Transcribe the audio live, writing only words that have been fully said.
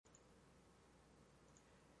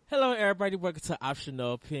Hello, everybody. Welcome to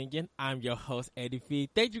Optional Opinion. I'm your host, Eddie V.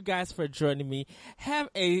 Thank you guys for joining me. Have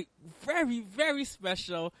a very, very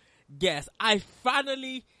special guest. I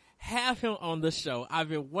finally have him on the show. I've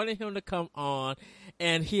been wanting him to come on,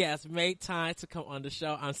 and he has made time to come on the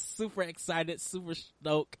show. I'm super excited, super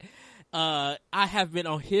stoked. I have been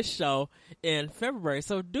on his show in February,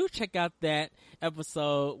 so do check out that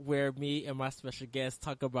episode where me and my special guest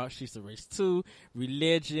talk about Streets of Rage 2,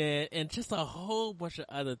 religion, and just a whole bunch of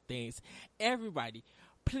other things. Everybody,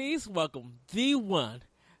 please welcome the one,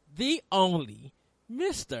 the only,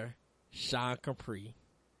 Mr. Sean Capri.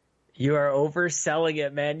 You are overselling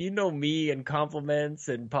it, man. You know me and compliments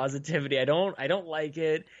and positivity. I don't like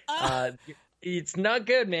it. It's not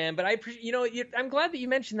good, man. But I'm glad that you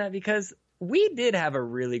mentioned that because we did have a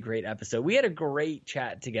really great episode. We had a great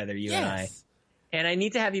chat together, you and I. And I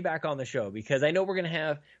need to have you back on the show because I know we're gonna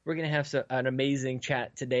have an amazing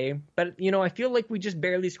chat today. But I feel like we just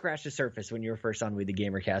barely scratched the surface when you were first on with the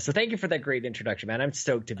GamerCast. So thank you for that great introduction, man. I'm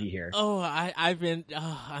stoked to be here.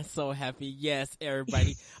 I'm so happy. Yes,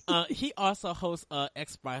 everybody. He also hosts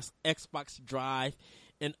Xbox Drive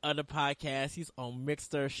and other podcasts. He's on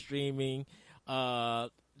Mixer streaming. He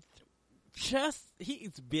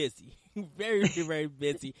is busy, very, very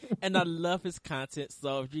busy, and I love his content.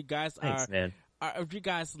 So if you guys if you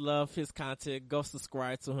guys love his content, go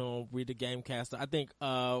subscribe to him. Read the Gamecaster. I think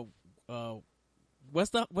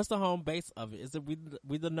what's the home base of it? Is it We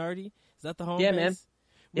the Nerdy? Is that the home base?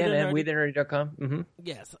 Man. WeTheNerdy.com. Mm-hmm.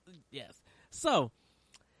 Yes. So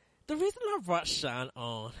the reason I brought Sean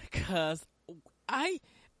on because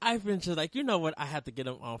I've been just like, you know what, I have to get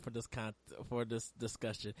him on for this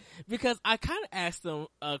discussion because I kind of asked him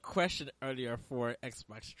a question earlier for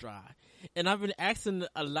Xbox Drive, and I've been asking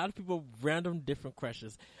a lot of people random different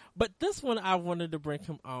questions, but this one I wanted to bring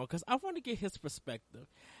him on because I want to get his perspective.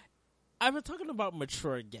 I've been talking about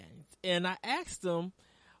mature games, and I asked him,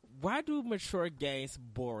 why do mature games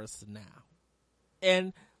bore us now?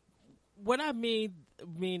 And what I mean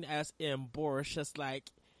as in bore is just like,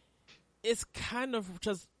 it's kind of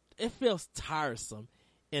just, it feels tiresome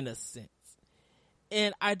in a sense.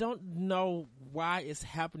 And I don't know why it's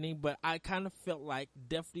happening, but I kind of felt like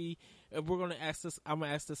definitely, I'm going to ask this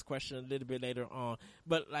question a little bit later on,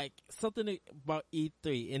 but like something about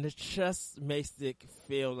E3, and it just makes it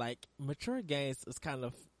feel like mature games is kind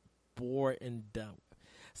of bored and dumb.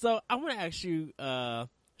 So I want to ask you,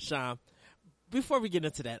 Sean, before we get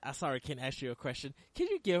into that, I can ask you a question. Can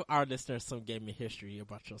you give our listeners some gaming history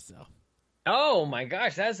about yourself? Oh my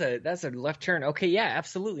gosh, that's a left turn. Okay, yeah,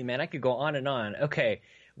 absolutely, man. I could go on and on. Okay,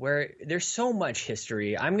 where there's so much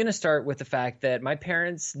history. I'm going to start with the fact that my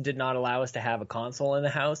parents did not allow us to have a console in the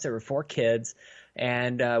house. There were 4 kids,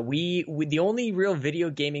 and we the only real video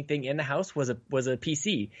gaming thing in the house was a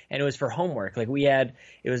PC, and it was for homework. Like it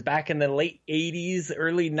was back in the late 80s,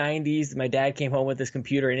 early 90s. My dad came home with this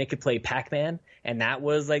computer, and it could play Pac-Man, and that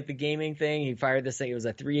was like the gaming thing. He fired this thing. It was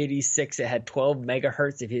a 386. It had 12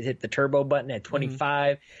 megahertz. If you hit the turbo button, it had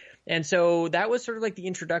 25. And so that was sort of like the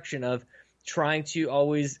introduction of trying to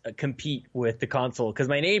always compete with the console, because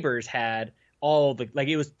my neighbors had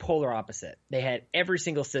it was polar opposite. They had every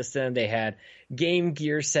single system. They had Game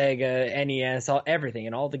Gear, Sega, NES, everything,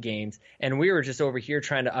 and all the games. And we were just over here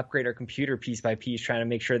trying to upgrade our computer piece by piece, trying to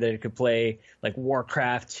make sure that it could play like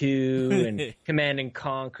Warcraft 2 and Command and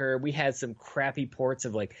Conquer. We had some crappy ports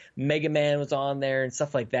of like Mega Man was on there and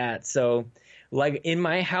stuff like that. So like in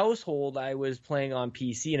my household, I was playing on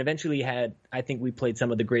PC, and eventually I think we played some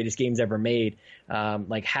of the greatest games ever made,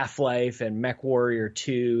 like Half-Life and MechWarrior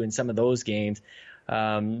 2 and some of those games.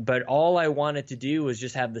 But all I wanted to do was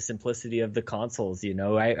just have the simplicity of the consoles. I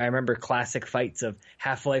remember classic fights of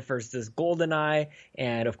Half-Life versus GoldenEye,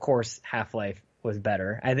 and of course Half-Life was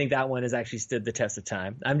better. I think that one has actually stood the test of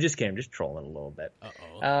time. I'm just kidding. I'm just trolling a little bit.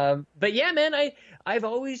 But yeah, man, I've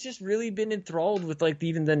always just really been enthralled with like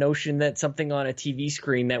even the notion that something on a TV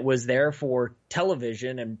screen that was there for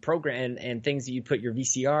television and program and things that you put your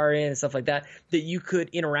VCR in and stuff like that you could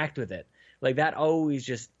interact with it. Like that always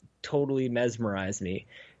just totally mesmerized me.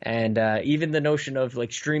 And even the notion of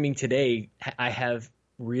like streaming today, I have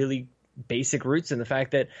really basic roots in the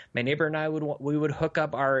fact that my neighbor and I would hook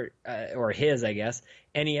up our or his, I guess,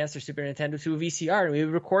 NES or Super Nintendo to a VCR, and we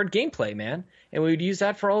would record gameplay, man, and we would use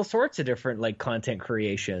that for all sorts of different like content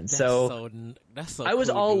creation. That's so I was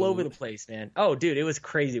cool, all dude. Over the place, man. Oh, dude, it was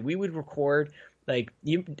crazy. We would record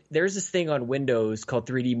there's this thing on Windows called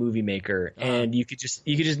 3D Movie Maker, and you could just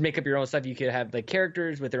make up your own stuff. You could have like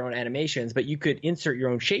characters with their own animations, but you could insert your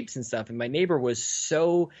own shapes and stuff. And my neighbor was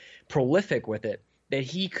so prolific with it that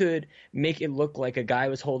he could make it look like a guy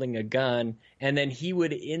was holding a gun, and then he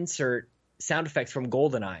would insert sound effects from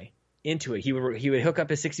GoldenEye into it. He would hook up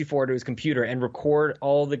his 64 to his computer and record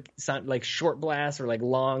all the sound, like short blasts or like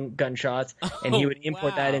long gunshots, and he would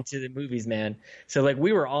import that into the movies, man. So like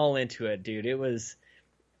we were all into it, dude. It was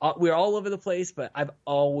we were all over the place, but I've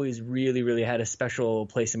always really, really had a special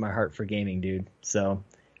place in my heart for gaming, dude. So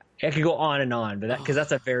I could go on and on, but because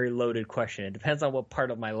that's a very loaded question. It depends on what part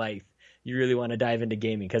of my life you really want to dive into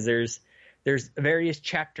gaming, because there's various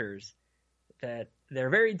chapters that they're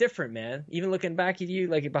very different, man. Even looking back at you,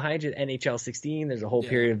 like behind you, NHL 16, there's a whole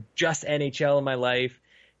period of just NHL in my life,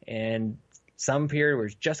 and some period where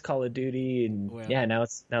it's just Call of Duty, and now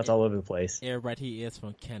it's all over the place. Everybody is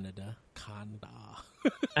from Canada. So,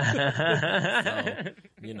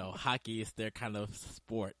 hockey is their kind of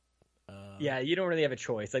sport. Yeah, you don't really have a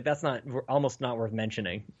choice. Like that's almost not worth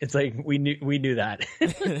mentioning. It's like we knew that.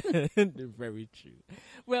 Very true.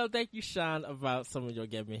 Well, thank you, Sean, about some of your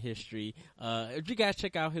gaming history. If you guys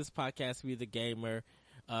check out his podcast, We the Gamer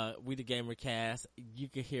Cast, you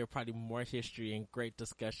can hear probably more history and great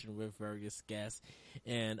discussion with various guests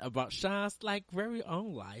and about Sean's like very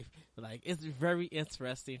own life. Like it's very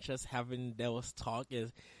interesting just having those talk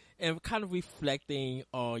and kind of reflecting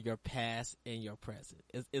on your past and your present.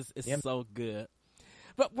 It's so good.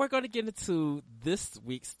 But we're going to get into this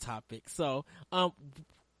week's topic. So,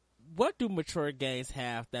 what do mature games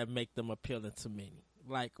have that make them appealing to many?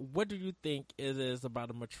 Like, what do you think it is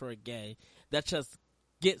about a mature game that just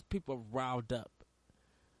gets people riled up?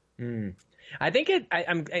 I think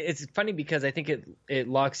it's funny because I think it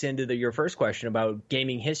locks into your first question about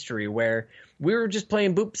gaming history, where we were just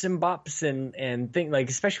playing boops and bops and think like,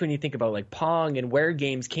 especially when you think about like Pong and where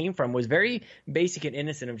games came from, was very basic and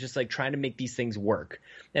innocent of just like trying to make these things work.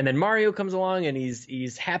 And then Mario comes along and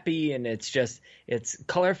he's happy and it's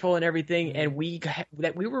colorful and everything. And we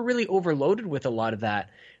were really overloaded with a lot of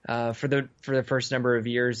that for the first number of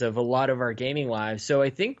years of a lot of our gaming lives. So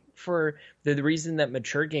I think for the reason that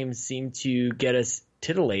mature games seem to get us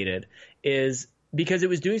titillated is because it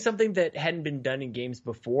was doing something that hadn't been done in games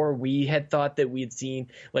before. We had thought that we had seen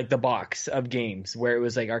like the box of games where it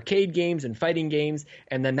was like arcade games and fighting games,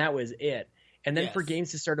 and then that was it. And then for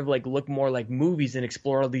games to sort of like look more like movies and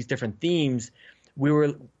explore all these different themes, we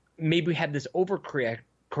had this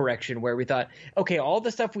overcorrection where we thought, okay, all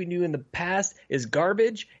the stuff we knew in the past is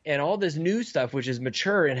garbage, and all this new stuff, which is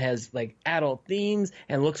mature and has like adult themes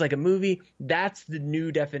and looks like a movie, that's the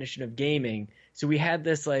new definition of gaming. So we had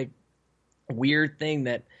this like weird thing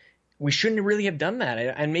that we shouldn't really have done that,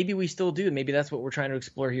 and maybe we still do. Maybe that's what we're trying to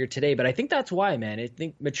explore here today. But I think that's why, man. I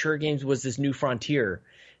think mature games was this new frontier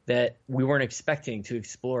that we weren't expecting to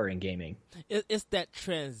explore in gaming. It's that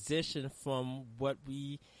transition from what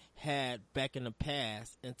we had back in the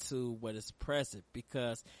past into what is present,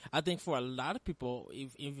 because I think for a lot of people,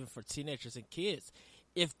 even for teenagers and kids,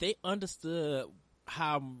 if they understood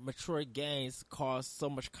how mature games cause so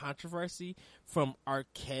much controversy from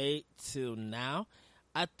arcade to now,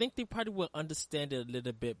 I think they probably will understand it a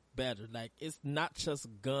little bit better. Like, it's not just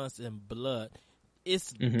guns and blood.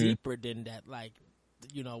 It's deeper than that. Like,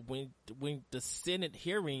 when the Senate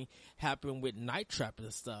hearing happened with Night Trap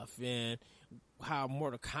and stuff, and how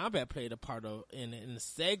Mortal Kombat played a part of in the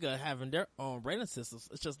Sega having their own rating systems,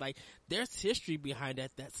 it's just like there's history behind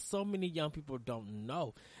that so many young people don't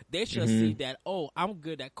know. They just see that, oh, I'm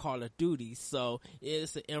good at Call of Duty, so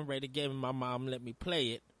it's an M-rated game and my mom let me play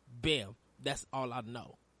it. Bam. That's all I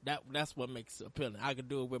know. That's what makes it appealing. I can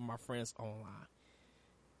do it with my friends online.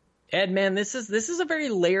 Ed, man, this is a very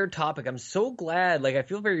layered topic. I'm so glad. Like, I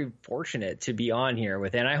feel very fortunate to be on here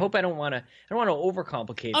with it. And I hope I don't want to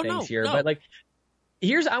overcomplicate things here. No. But like,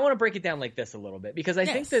 I want to break it down like this a little bit, because I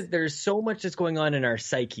think that there's so much that's going on in our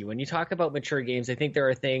psyche. When you talk about mature games, I think there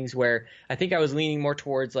are things where I think I was leaning more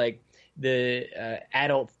towards like the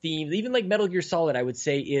adult themes. Even like Metal Gear Solid, I would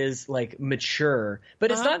say, is like mature,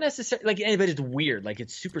 but it's not necessarily like, but it's weird, like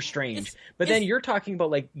it's super strange. But then you're talking about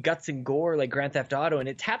like guts and gore, like Grand Theft Auto, and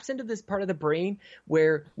it taps into this part of the brain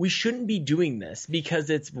where we shouldn't be doing this because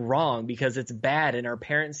it's wrong, because it's bad, and our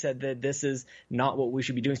parents said that this is not what we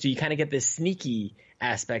should be doing. So you kind of get this sneaky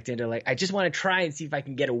aspect into like, I just want to try and see if I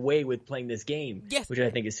can get away with playing this game, which I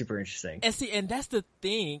think is super interesting. And that's the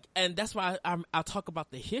thing, and that's why I'll talk about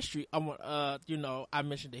the history. I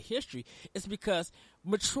mentioned the history. It's because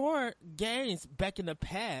mature games back in the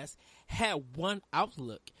past had one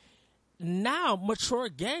outlook. Now mature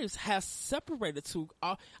games have separated to.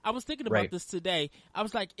 I was thinking about this today. I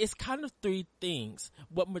was like, it's kind of three things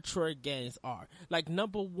what mature games are. Like,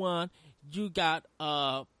 number one, you got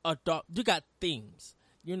you got themes.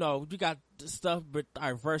 You got stuff with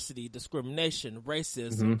diversity, discrimination,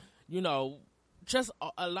 racism. just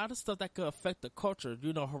a lot of stuff that could affect the culture.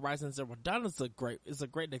 You know, Horizon Zero Dawn is a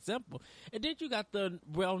great example. And then you got the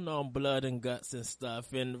well-known blood and guts and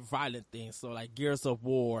stuff and violent things. So like Gears of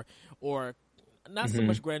War, or not so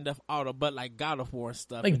much Grand Theft Auto, but like God of War and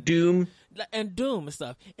stuff. Like Doom. And Doom and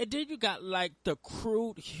stuff. And then you got like the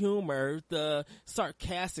crude humor, the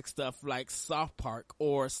sarcastic stuff like South Park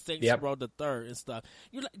or Saints Row the Third and stuff.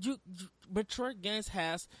 You mature games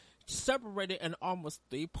has separated in almost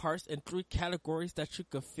 3 parts and 3 categories that you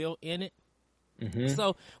could fill in it.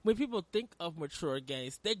 So when people think of mature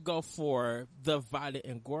games, they go for the violent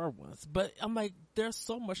and gore ones. But I'm like, there's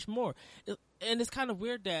so much more. And it's kind of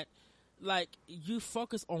weird that like you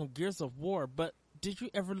focus on Gears of War, but did you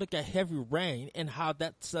ever look at Heavy Rain and how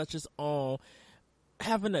that touches on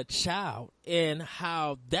having a child and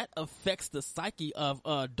how that affects the psyche of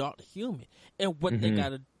an adult human and what they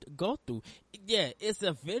gotta go through? Yeah, it's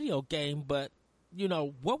a video game, but you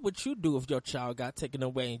know, what would you do if your child got taken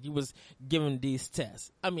away and you was given these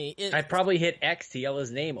tests? I mean, I'd probably hit X to yell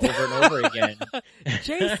his name over and over again.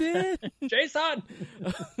 Jason! Jason!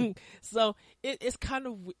 So it's kind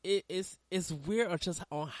of, it's weird just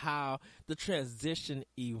on how the transition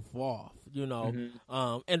evolved, you know?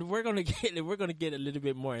 And we're going to get a little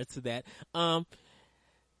bit more into that.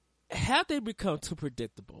 Have they become too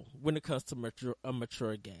predictable when it comes to a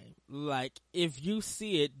mature game? Like, if you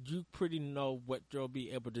see it, you pretty know what you'll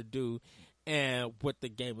be able to do and what the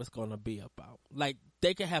game is going to be about. Like,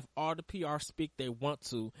 they can have all the PR speak they want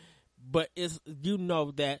to, but you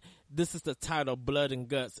know that this is the title, Blood and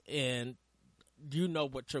Guts, and you know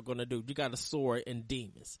what you're going to do. You got a sword and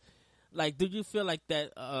demons. Like, do you feel like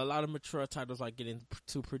that a lot of mature titles are getting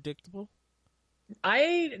too predictable?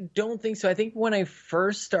 I don't think so. I think when I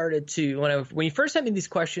first started to, when you first sent me these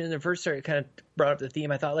questions and first started kind of brought up the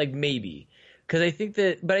theme, I thought like maybe, because I think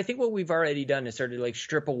what we've already done is started to like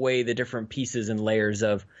strip away the different pieces and layers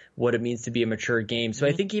of what it means to be a mature game. So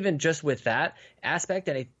I think even just with that aspect,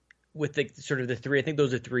 and with the sort of the 3, I think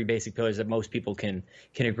those are 3 basic pillars that most people can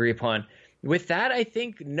agree upon. With that, I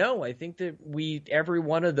think that every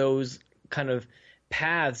one of those kind of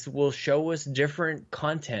paths will show us different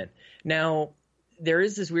content. Now, there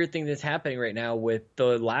is this weird thing that's happening right now with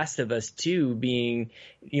The Last of Us 2 being,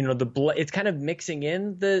 you know, the blood. It's kind of mixing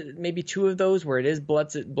in the maybe 2 of those where it is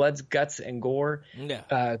blood's guts and gore,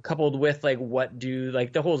 coupled with like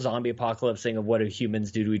like the whole zombie apocalypse thing of what do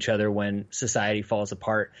humans do to each other when society falls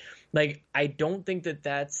apart. Like, I don't think that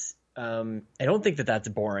that's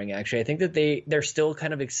boring. Actually, I think that they're still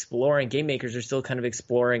kind of exploring. Game makers are still kind of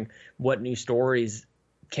exploring what new stories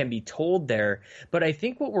can be told there. But I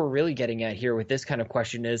think what we're really getting at here with this kind of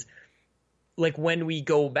question is, like, when we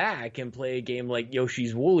go back and play a game like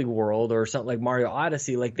Yoshi's Woolly World or something like Mario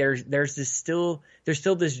Odyssey, like there's still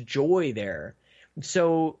this joy there.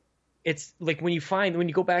 So it's like when you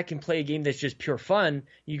go back and play a game that's just pure fun,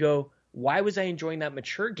 you go, why was I enjoying that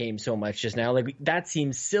mature game so much just now? Like, that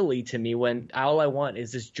seems silly to me when all I want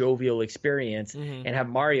is this jovial experience and have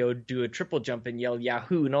Mario do a triple jump and yell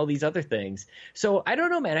Yahoo and all these other things. So I don't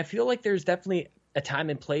know, man. I feel like there's definitely a time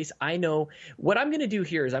and place. I know what I'm going to do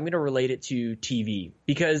here is I'm going to relate it to TV,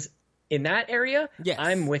 because in that area,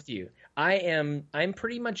 I'm with you. I'm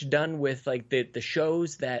pretty much done with like the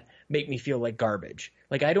shows that make me feel like garbage.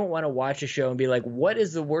 Like, I don't want to watch a show and be like, what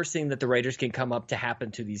is the worst thing that the writers can come up to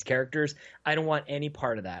happen to these characters? I don't want any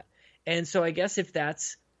part of that. And so I guess if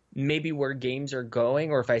that's maybe where games are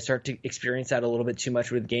going, or if I start to experience that a little bit too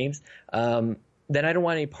much with games, then I don't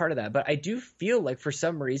want any part of that. But I do feel like for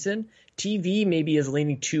some reason, TV maybe is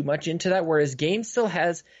leaning too much into that, whereas games still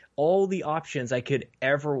has all the options I could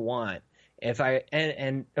ever want.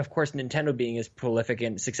 And of course, Nintendo being as prolific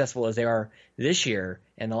and successful as they are this year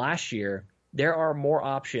and the last year, there are more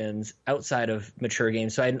options outside of mature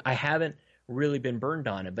games. So I haven't really been burned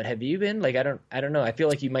on it. But have you been? Like, I don't know. I feel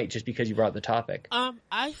like you might, just because you brought the topic.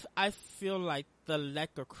 I feel like the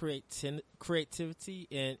lack of creativity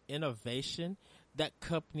and innovation that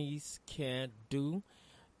companies can do,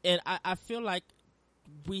 and I feel like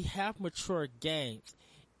we have mature games.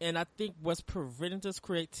 And I think tt's preventing this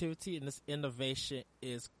creativity and this innovation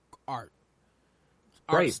is art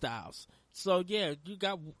styles. So yeah, you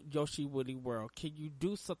got Yoshi Woolly World. Can you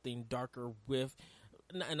do something darker with?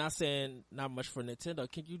 And not saying not much for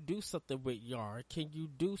Nintendo. Can you do something with Yard? Can you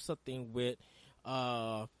do something with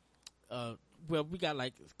well, we got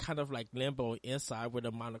like kind of like Limbo Inside with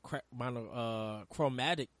a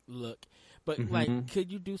monochromatic look, but like,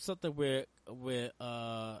 could you do something with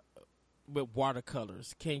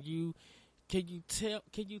watercolors? Can you can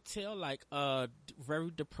you tell like a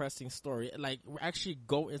very depressing story, like actually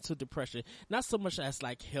go into depression, not so much as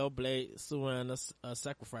like Hellblade Senua's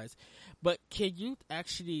Sacrifice, but can you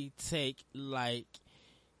actually take like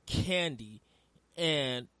candy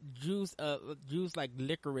and use like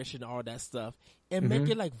licorice and all that stuff and make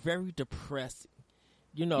it like very depressing,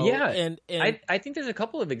 you know? Yeah, and I think there's a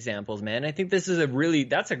couple of examples, man. I think this is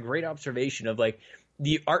that's a great observation of like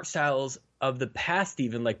the art styles of the past,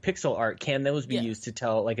 even like pixel art. Can those be used to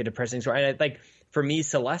tell like a depressing story? And like for me,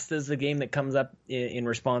 Celeste is the game that comes up in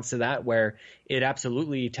response to that, where it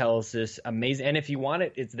absolutely tells this amazing. And if you want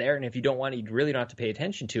it, it's there, and if you don't want it, you really don't have to pay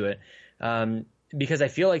attention to it. Because I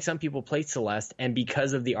feel like some people play Celeste, and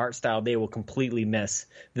because of the art style, they will completely miss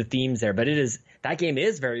the themes there. But that game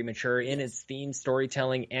is very mature in its theme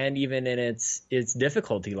storytelling and even in its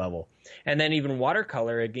difficulty level. And then even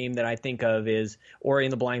Watercolor, a game that I think of is Ori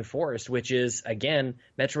and the Blind Forest, which is, again,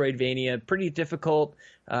 Metroidvania, pretty difficult,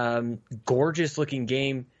 gorgeous looking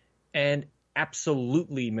game, and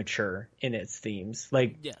absolutely mature in its themes.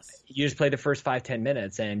 Like, you just play the first 5-10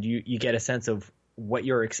 minutes and you get a sense of what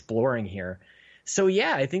you're exploring here. So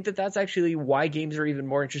yeah, I think that's actually why games are even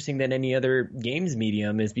more interesting than any other games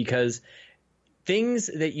medium, is because things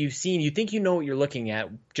that you've seen, you think you know what you're looking at,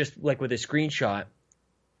 just like with a screenshot,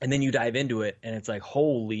 and then you dive into it and it's like,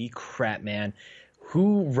 holy crap, man,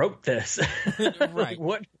 who wrote this? Right.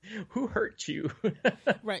 Who hurt you?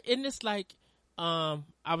 Right. And it's like, I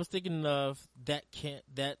was thinking of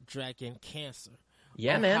that Dragon Cancer.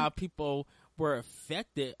 Yeah, man. How people were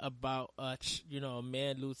affected about a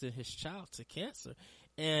man losing his child to cancer,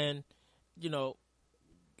 and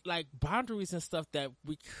like boundaries and stuff that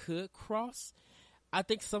we could cross. I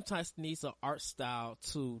think sometimes needs an art style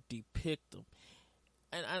to depict them,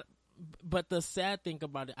 but the sad thing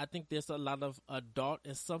about it, I think there's a lot of adult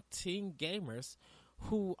and some teen gamers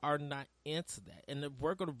who are not into that, and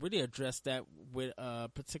we're going to really address that with a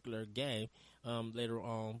particular game later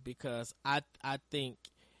on, because I think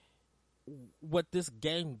what this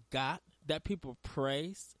game got that people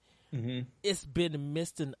praise, it's been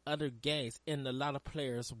missed in other games, and a lot of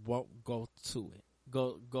players won't go to it.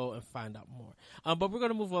 Go and find out more. But we're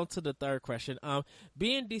going to move on to the third question.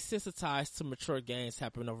 Being desensitized to mature games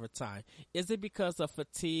happen over time. Is it because of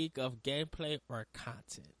fatigue of gameplay or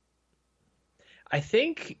content? I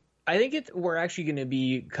think we're actually going to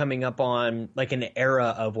be coming up on like an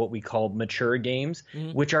era of what we call mature games,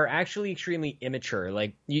 which are actually extremely immature.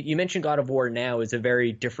 Like you mentioned, God of War now is a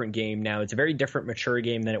very different game. Now it's a very different mature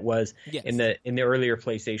game than it was in the earlier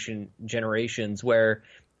PlayStation generations, where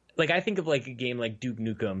like I think of like a game like Duke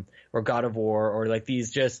Nukem or God of War, or like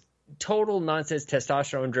these just total nonsense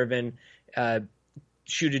testosterone driven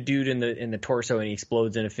shoot a dude in the torso and he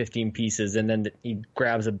explodes into 15 pieces, and then he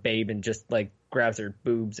grabs a babe and just like grabs her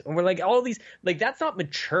boobs, and we're like, all these, like, that's not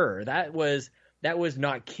mature. That was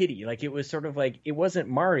not kiddie. Like, it was sort of like, it wasn't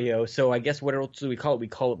Mario, so I guess what else do we call it? We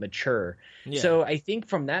call it mature. So I think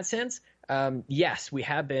from that sense, yes, we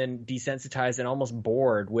have been desensitized and almost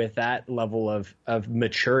bored with that level of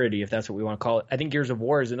maturity, if that's what we want to call it. I think Gears of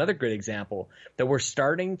War is another good example that we're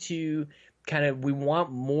starting to we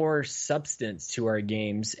want more substance to our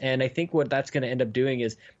games. And I think what that's going to end up doing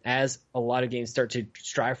is, as a lot of games start to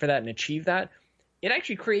strive for that and achieve that, it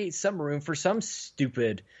actually creates some room for some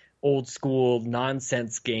stupid old school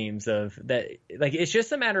nonsense games of that. Like, it's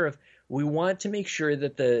just a matter of, we want to make sure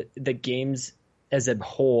that the games as a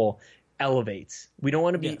whole elevates. We don't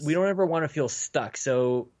want to be, we don't ever want to feel stuck.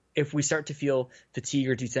 So if we start to feel fatigue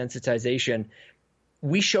or desensitization,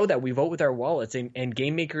 we show that, we vote with our wallets, and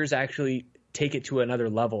game makers actually take it to another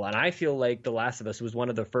level. And I feel like The Last of Us was one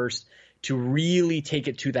of the first to really take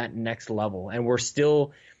it to that next level. And we're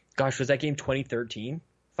still, gosh, was that game 2013?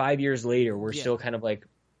 5 years later, we're still kind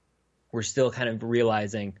of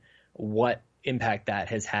realizing what impact that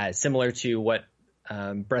has had. Similar to what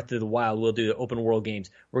Breath of the Wild will do to open world games.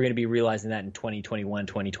 We're going to be realizing that in 2021,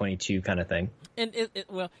 2022 kind of thing. And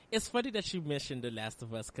it's funny that you mentioned The Last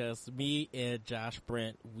of Us, because me and Josh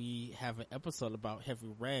Brent, we have an episode about Heavy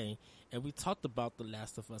Rain, and we talked about The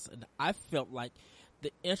Last of Us, and I felt like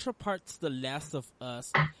the intro part to The Last of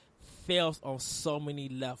Us fails on so many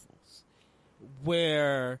levels,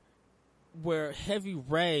 where Heavy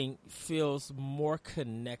Rain feels more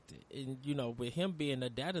connected, and with him being a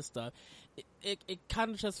dad and stuff, it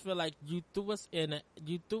kind of just feel like you threw us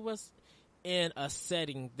in a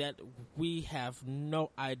setting that we have no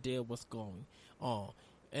idea what's going on.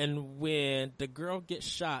 And when the girl gets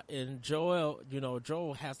shot and Joel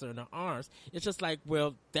has her in her arms, it's just like,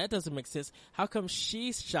 well, that doesn't make sense. How come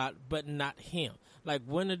she's shot but not him? Like,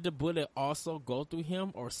 when did the bullet also go through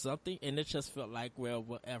him or something? And it just felt like, well,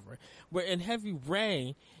 whatever. Where in Heavy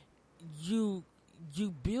Rain, you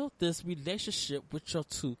build this relationship with your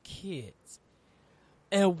two kids.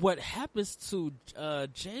 And what happens to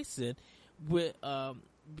Jason with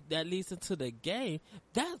that leads into the game,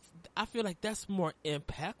 I feel like that's more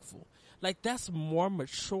impactful. Like, that's more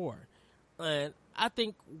mature. And I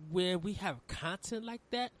think when we have content like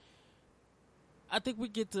that, I think we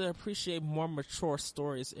get to appreciate more mature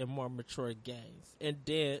stories and more mature games.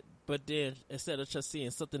 But then instead of just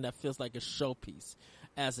seeing something that feels like a showpiece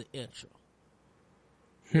as an intro.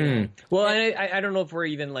 Well, I don't know if we're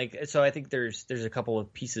even like, so I think there's a couple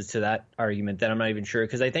of pieces to that argument that I'm not even sure,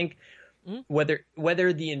 because I think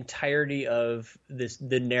whether the entirety of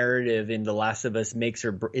the narrative in The Last of Us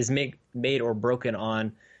is made or broken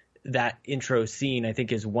on that intro scene, I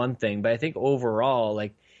think is one thing. But I think overall,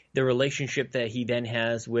 like, the relationship that he then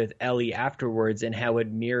has with Ellie afterwards and how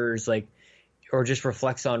it mirrors, like, or just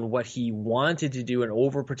reflects on what he wanted to do and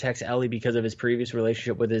overprotects Ellie because of his previous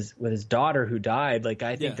relationship with his daughter who died. Like,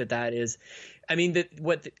 I think that is, I mean,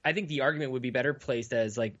 I think the argument would be better placed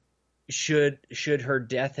as, like, should her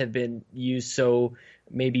death have been used so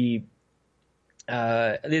maybe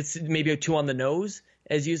it's maybe too on the nose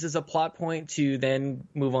as used as a plot point to then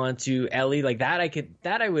move on to Ellie, like that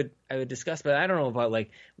I would discuss, but I don't know about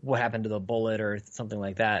like what happened to the bullet or something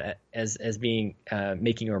like that as being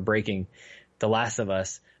making or breaking The Last of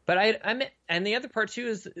Us. But I'm and the other part too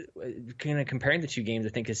is kind of comparing the two games. I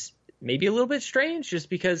think is maybe a little bit strange, just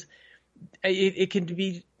because it can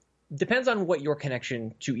be depends on what your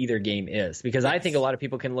connection to either game is. Because I think a lot of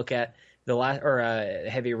people can look at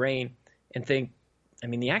Heavy Rain and think, I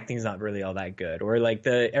mean, the acting's not really all that good, or like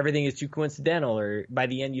everything is too coincidental, or by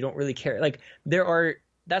the end you don't really care. Like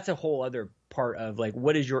that's a whole other part of like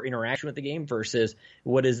what is your interaction with the game versus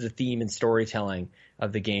what is the theme and storytelling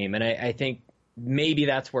of the game. And I think maybe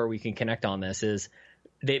that's where we can connect on this is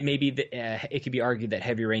that maybe it could be argued that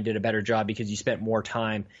Heavy Rain did a better job because you spent more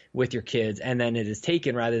time with your kids, and then it is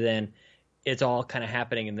taken rather than it's all kind of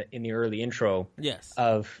happening in the early intro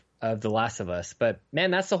of The Last of Us. But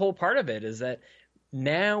man, that's the whole part of it, is that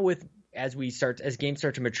now as games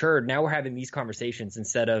start to mature, now we're having these conversations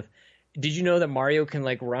instead of, did you know that Mario can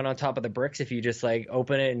like run on top of the bricks if you just like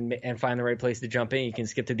open it and find the right place to jump in? You can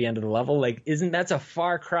skip to the end of the level. Like, that's a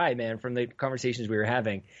far cry, man, from the conversations we were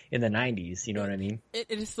having in the 90s. You know what I mean?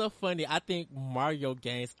 It is so funny. I think Mario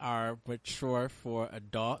games are mature for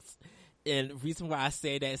adults. And the reason why I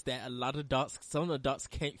say that is that some adults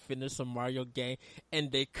can't finish a Mario game,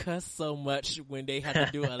 and they cuss so much when they have to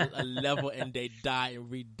do a level and they die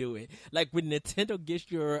and redo it. Like when Nintendo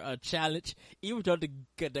gives you a challenge, even though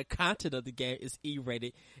the content of the game is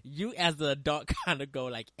E-rated, you as an adult kind of go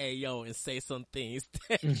like, "Hey yo," and say some things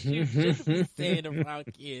that you shouldn't be saying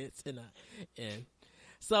around kids. And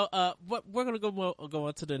so, we're gonna go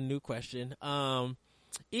on to the new question.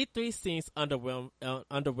 E3 seems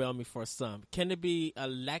underwhelming for some. Can it be a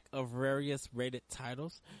lack of various rated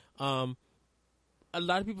titles? A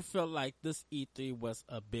lot of people feel like this E3 was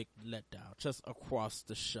a big letdown just across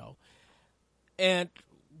the show. And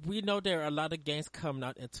we know there are a lot of games coming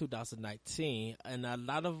out in 2019, and a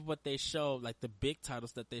lot of what they show, like the big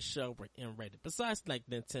titles that they show, were M-rated. Besides, like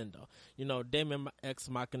Nintendo, Daemon X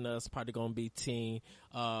Machina is probably going to be teen.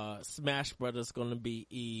 Smash Brothers going to be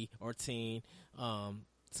E or teen.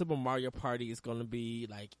 Super Mario Party is going to be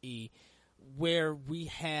like E. Where we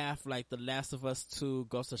have like The Last of Us 2,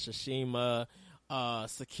 Ghost of Tsushima,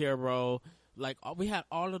 Sekiro, like we had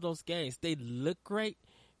all of those games. They look great,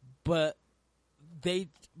 but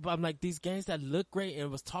I'm like, these games that look great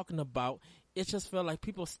and was talking about, it just felt like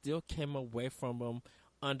people still came away from them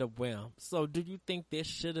underwhelmed. So do you think there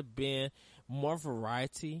should have been more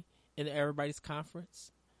variety in everybody's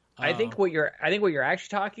conference? I think what you're actually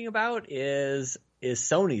talking about is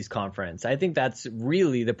Sony's conference. I think that's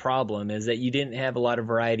really the problem, is that you didn't have a lot of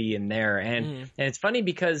variety in there. And it's funny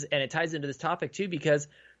because, and it ties into this topic too, because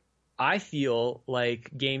I feel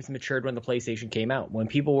like games matured when the PlayStation came out. When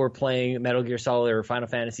people were playing Metal Gear Solid or Final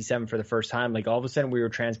Fantasy VII for the first time, like all of a sudden we were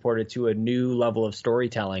transported to a new level of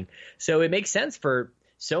storytelling. So it makes sense for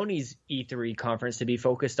Sony's E3 conference to be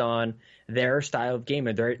focused on their style of game,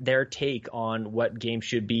 or their take on what games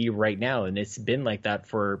should be right now. And it's been like that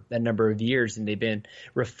for a number of years, and they've been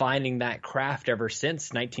refining that craft ever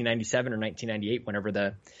since 1997 or 1998, whenever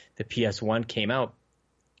the PS1 came out.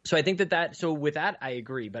 So I think so with that, I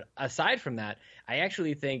agree. But aside from that, I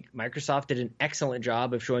actually think Microsoft did an excellent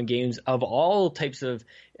job of showing games of all types of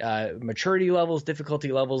maturity levels,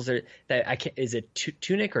 difficulty levels. Is it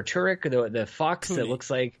Tunic or Turek, or the fox Tunic. that looks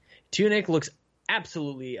like Tunic looks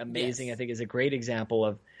absolutely amazing. Yes. I think is a great example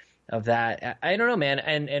of that. I don't know, man.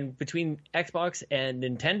 And between Xbox and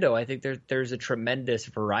Nintendo, I think there's a tremendous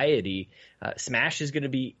variety. Smash is going to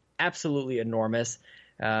be absolutely enormous.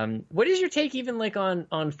 What is your take even like on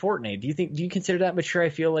Fortnite? Do you consider that mature? I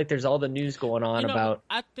feel like there's all the news going on about.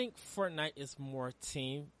 I think Fortnite is more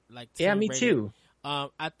team Yeah, me rated. too.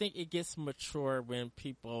 I think it gets mature when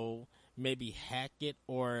people maybe hack it,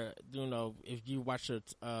 or if you watch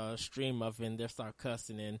a stream of it and they start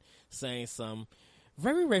cussing and saying some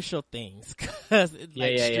very racial things, because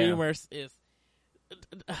streamers is.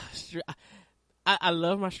 I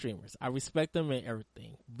love my streamers. I respect them and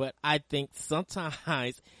everything. But I think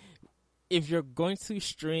sometimes if you're going to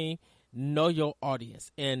stream, know your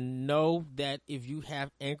audience and know that if you have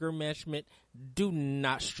anger management, do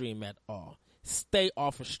not stream at all. Stay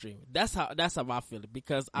off of streaming. That's how I feel it,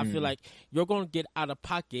 because I feel like you're going to get out of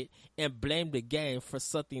pocket and blame the game for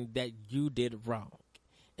something that you did wrong.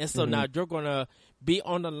 And so now you're going to be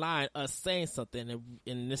on the line of saying something. And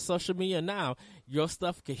in the social media now, your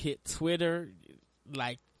stuff could hit Twitter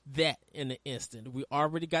like that in an instant. We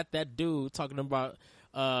already got that dude talking about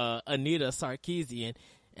Anita Sarkeesian,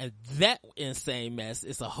 and that insane mess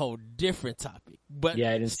is a whole different topic. But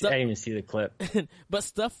yeah, I didn't even see the clip. But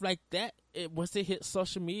stuff like that, once it hits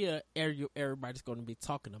social media, everybody's going to be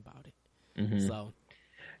talking about it. So.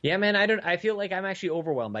 Yeah, man, I feel like I'm actually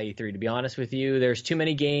overwhelmed by E3, to be honest with you. There's too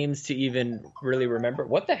many games to even really remember.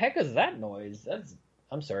 What the heck is that noise?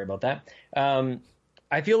 I'm sorry about that.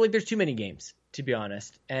 I feel like there's too many games, to be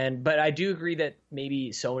honest. But I do agree that maybe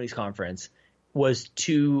Sony's conference was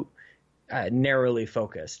too narrowly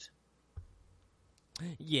focused.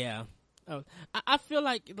 Yeah. I feel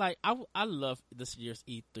like I love this year's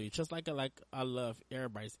E3, just like I love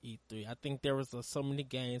everybody's E3. I think there was so many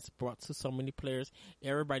games brought to so many players.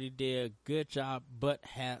 Everybody did a good job, but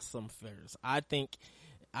had some failures. I think,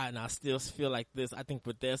 and I still feel like this, I think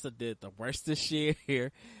Bethesda did the worst this year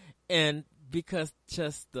here. And because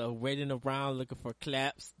just the waiting around looking for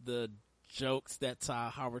claps, the jokes that the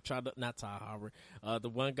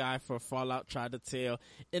one guy for Fallout tried to tell,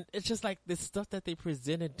 and it's just like this stuff that they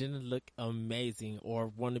presented didn't look amazing or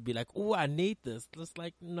want to be like, oh, I need this. It's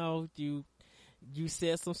like, no, you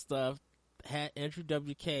said some stuff, had Andrew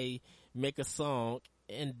WK make a song,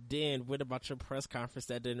 and then what about your press conference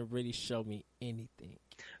that didn't really show me anything?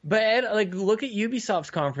 But Ed, like, look at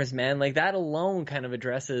Ubisoft's conference, man. Like, that alone kind of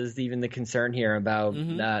addresses even the concern here about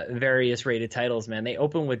various rated titles, man. They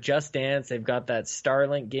open with Just Dance. They've got that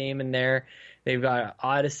Starlink game in there. They've got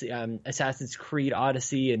Odyssey, Assassin's Creed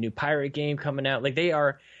Odyssey, a new pirate game coming out. Like, they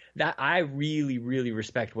are that. I really, really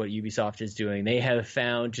respect what Ubisoft is doing. They have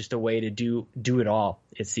found just a way to do it all,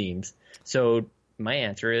 it seems. So my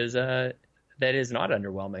answer is that is not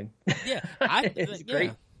underwhelming. Yeah, it's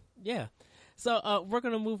great. Yeah. So we're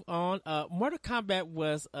going to move on. Mortal Kombat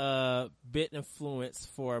was a bit influenced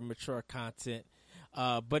for mature content,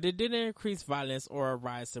 but it didn't increase violence or a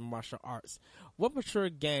rise in martial arts. What mature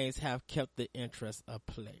games have kept the interest of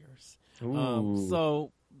players?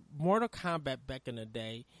 So Mortal Kombat back in the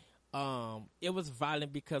day, it was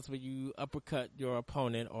violent because when you uppercut your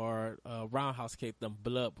opponent or roundhouse kick them,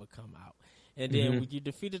 blood would come out. And then when you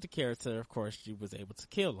defeated the character, of course, you was able to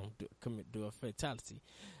kill them, do a fatality.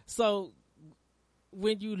 So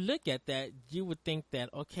when you look at that, you would think that,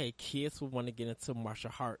 okay, kids would want to get into martial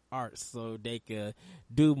arts so they could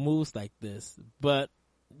do moves like this. But,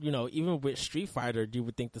 even with Street Fighter, you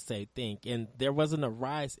would think the same thing. And there wasn't a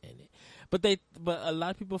rise in it. But a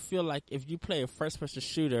lot of people feel like if you play a first-person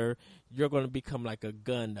shooter, you're going to become like a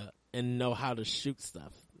gun nut and know how to shoot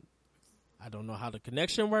stuff. I don't know how the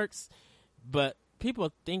connection works, but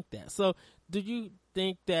people think that. So do you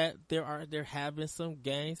think that there have been some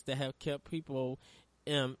games that have kept people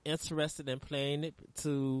interested in playing it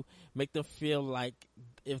to make them feel like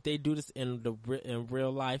if they do this in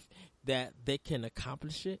real life that they can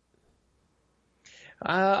accomplish it?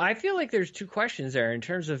 I feel like there's two questions there in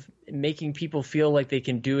terms of making people feel like they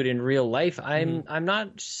can do it in real life. I'm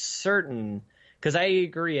not certain, because I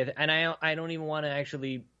agree, and I don't even want to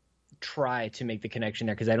actually try to make the connection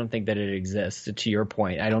there because I don't think that it exists. To your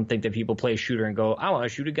point, I don't think that people play a shooter and go, I want to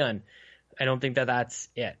shoot a gun. I don't think that that's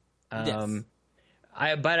it. Yes.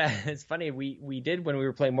 But it's funny, we did when we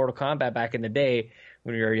were playing Mortal Kombat back in the day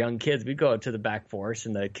when we were young kids. We'd go out to the back forest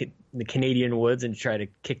in the Canadian woods and try to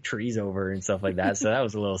kick trees over and stuff like that. So that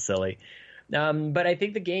was a little silly. But I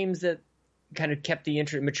think the games that kind of kept the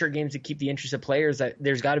mature games that keep the interest of players, that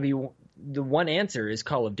there's got to be the one answer is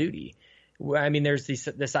Call of Duty. I mean, there's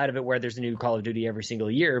the side of it where there's a new Call of Duty every single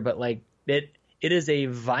year, but like it is a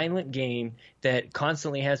violent game that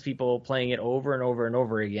constantly has people playing it over and over and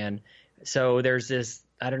over again. So there's this,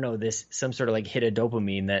 I don't know, this some sort of like hit of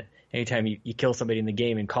dopamine that anytime you kill somebody in the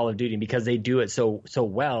game in Call of Duty, because they do it so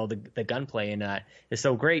well, the gunplay in that is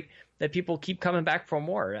so great that people keep coming back for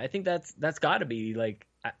more. I think that's got to be like,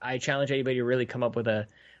 I challenge anybody to really come up with a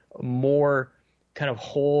more kind of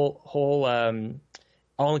whole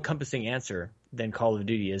all-encompassing answer than Call of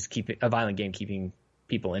Duty is a violent game keeping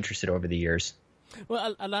people interested over the years.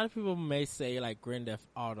 Well, a lot of people may say like Grand Theft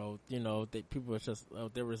Auto, that people are just,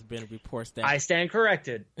 there has been reports that... I stand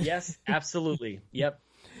corrected. Yes, absolutely. Yep.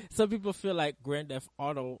 Some people feel like Grand Theft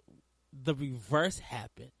Auto, the reverse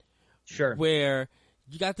happened. Sure. Where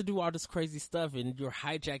you got to do all this crazy stuff and you're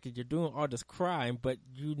hijacking, you're doing all this crime, but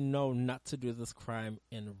you know not to do this crime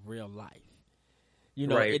in real life.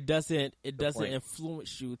 Right. It doesn't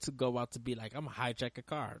influence you to go out to be like, I'm gonna hijack a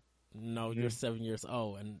car. No, you're 7 years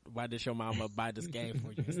old, and why did your mama buy this game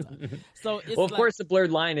for you and stuff? So it's of course, the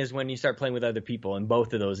blurred line is when you start playing with other people. In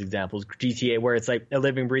both of those examples, GTA, where it's like a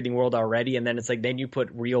living, breathing world already, and then it's like then you put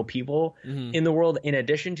real people in the world in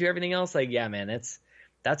addition to everything else. Like, yeah, man,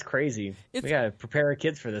 that's crazy. We gotta prepare our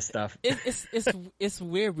kids for this stuff. It's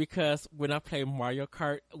weird because when I play Mario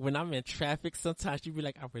Kart, when I'm in traffic, sometimes you be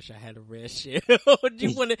like, I wish I had a red shield.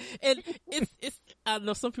 And it's I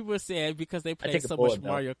know some people are saying because they play so much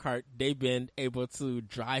Mario Kart, they've been able to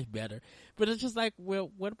drive better. But it's just like,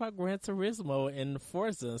 well, what about Gran Turismo and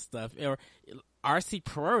Forza and stuff, or RC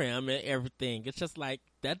Pro-Am and everything? It's just like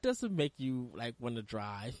that doesn't make you like want to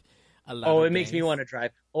drive. It makes me want to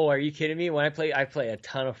drive. Oh, are you kidding me? When I play a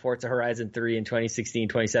ton of Forza Horizon 3 in 2016,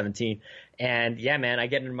 2017. And yeah, man, I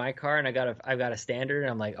get into my car and I've got a standard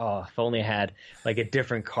and I'm like, oh, if only I had like a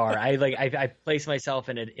different car. I place myself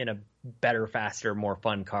in a better, faster, more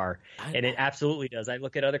fun car. And it absolutely does. I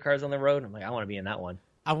look at other cars on the road and I'm like, I want to be in that one.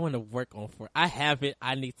 I want to work on I have it.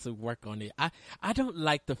 I need to work on it. I don't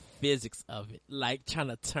like the physics of it, like trying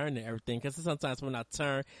to turn and everything. Because sometimes when I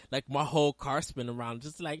turn, like my whole car spin around.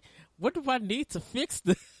 Just like, what do I need to fix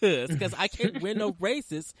this? Because I can't win no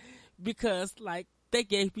races because like they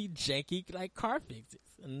gave me janky like car fixes,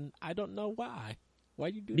 and I don't know why. Why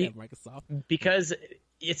you do that, Microsoft? Because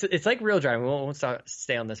it's like real driving. We won't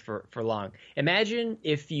stay on this for long. Imagine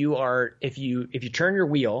if you turn your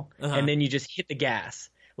wheel and then you just hit the gas.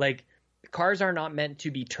 Like, cars are not meant to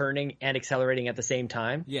be turning and accelerating at the same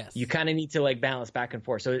time. Yes. You kind of need to like balance back and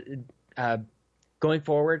forth. So going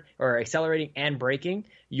forward or accelerating and braking,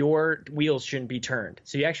 your wheels shouldn't be turned.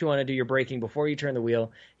 So you actually want to do your braking before you turn the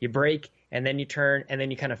wheel. You brake and then you turn and then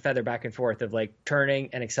you kind of feather back and forth of like turning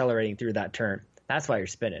and accelerating through that turn. That's why you're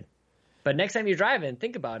spinning. But next time you're driving,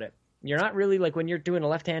 think about it. You're not really like when you're doing a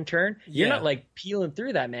left-hand turn, you're not like peeling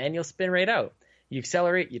through that, man. You'll spin right out. You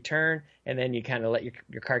accelerate, you turn, and then you kind of let your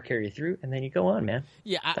car carry you through, and then you go on, man.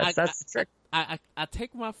 Yeah, that's the trick. I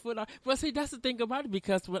take my foot off. Well, see, that's the thing about it,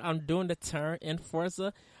 because when I'm doing the turn in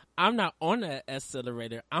Forza, I'm not on the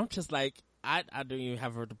accelerator. I'm just like, I don't even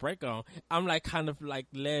have the brake on. I'm like kind of like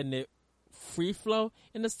letting it free flow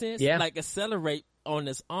in a sense. Yeah. Like accelerate on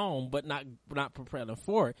its own, but not propelling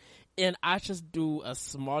forward. And I just do a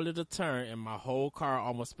small little turn, and my whole car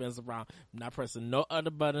almost spins around. I'm not pressing no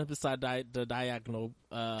other buttons beside the diagonal.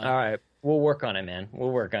 All right, we'll work on it, man.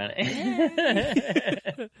 We'll work on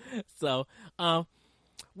it. So,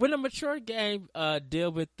 when a mature game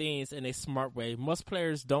deal with things in a smart way, most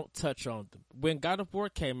players don't touch on them. When God of War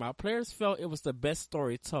came out, players felt it was the best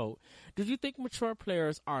story told. Do you think mature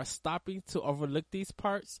players are stopping to overlook these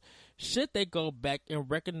parts? Should they go back and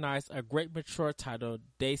recognize a great mature title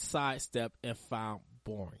they sidestepped and found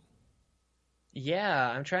boring? Yeah,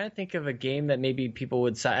 I'm trying to think of a game that maybe people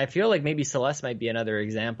would. I feel like maybe Celeste might be another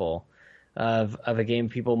example of a game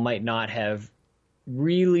people might not have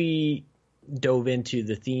really dove into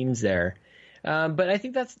the themes there. But I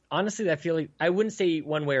think that's honestly, I feel like I wouldn't say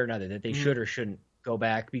one way or another that they should or shouldn't go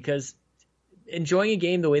back, because enjoying a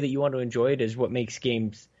game the way that you want to enjoy it is what makes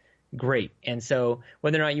games great. And so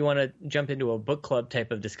whether or not you want to jump into a book club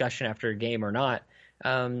type of discussion after a game or not,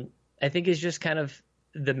 I think is just kind of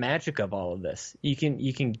the magic of all of this. You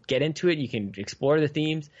can get into it, you can explore the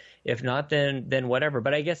themes. If not, then whatever.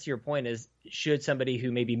 But I guess your point is, should somebody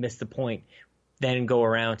who maybe missed the point then go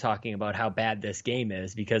around talking about how bad this game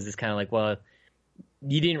is, because it's kind of like, well,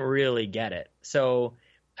 you didn't really get it. So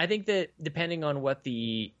I think that depending on what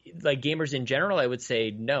like gamers in general, I would say,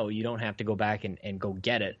 no, you don't have to go back and go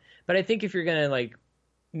get it. But I think if you're going to like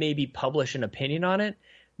maybe publish an opinion on it,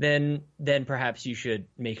 then perhaps you should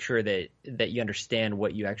make sure that you understand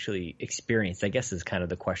what you actually experienced, I guess, is kind of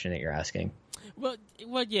the question that you're asking. Well,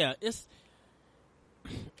 yeah, it's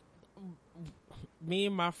me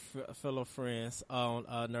and my fellow friends on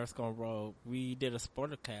Nurse Gone Rogue. We did a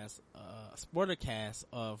sportercast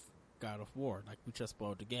of God of War. Like, we just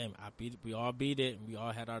spoiled the game. We all beat it, and we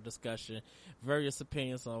all had our discussion, various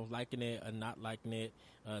opinions on liking it or not liking it,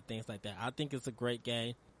 things like that. I think it's a great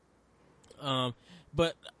game.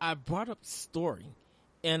 But I brought up story,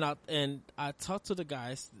 and I talked to the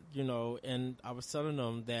guys, and I was telling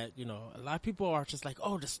them that, a lot of people are just like,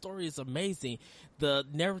 oh, the story is amazing, the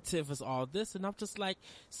narrative is all this, and I'm just like,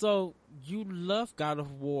 so you love God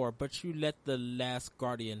of War, but you let The Last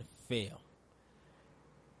Guardian fail.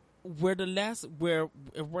 If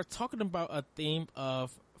we're talking about a theme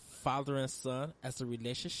of father and son as a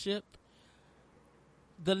relationship,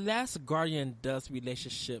 The Last Guardian does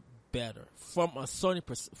relationship better from a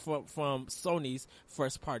from Sony's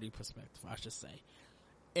first party perspective, I should say,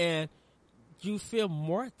 and you feel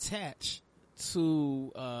more attached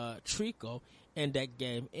to Trico in that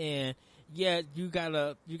game. And yeah, you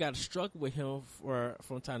gotta struggle with him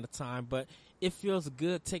from time to time, but it feels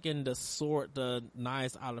good taking the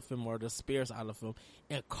knives out of him or the spears out of him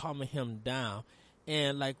and calming him down.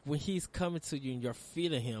 And like when he's coming to you and you're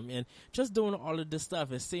feeding him and just doing all of this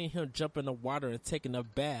stuff and seeing him jump in the water and taking a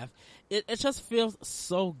bath, it just feels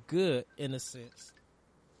so good in a sense.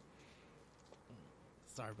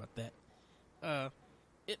 Sorry about that.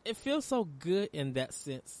 It feels so good in that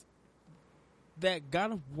sense that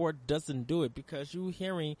God of War doesn't do it, because you're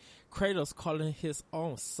hearing Kratos calling his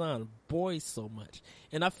own son boy so much.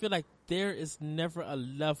 And I feel like there is never a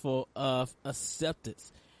level of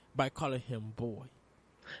acceptance by calling him boy.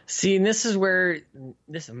 See, and this is where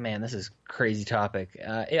this is crazy topic.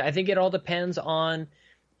 I think it all depends on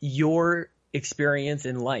your experience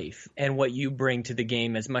in life and what you bring to the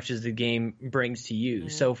game as much as the game brings to you. Mm-hmm.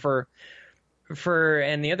 So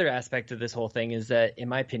and the other aspect of this whole thing is that, in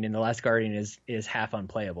my opinion, The Last Guardian is half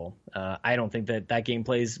unplayable. I don't think that game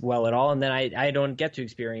plays well at all, and then I don't get to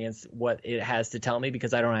experience what it has to tell me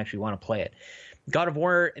because I don't actually want to play it. God of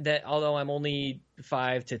War, that although I'm only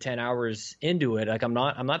 5 to 10 hours into it, like I'm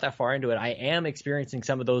not that far into it, I am experiencing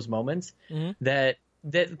some of those moments mm-hmm. that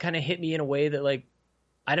kind of hit me in a way that, like,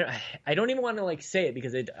 I don't even want to like say it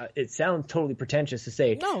because it sounds totally pretentious to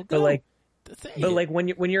say. No, like when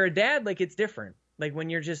you're a dad, like it's different. Like when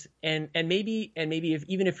you're just and maybe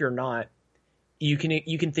even if you're not, you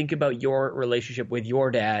can think about your relationship with your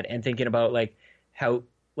dad and thinking about like how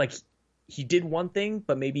like he did one thing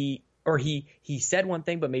but maybe, or he said one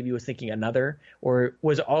thing but maybe was thinking another, or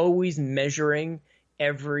was always measuring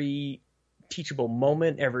every teachable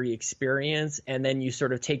moment, every experience, and then you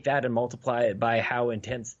sort of take that and multiply it by how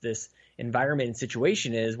intense this environment and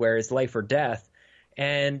situation is, where it's life or death.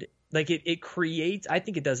 And like it creates, I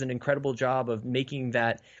think it does an incredible job of making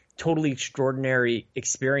that totally extraordinary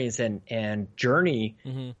experience and journey.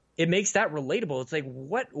 Mm-hmm. It makes that relatable. It's like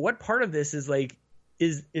what part of this is like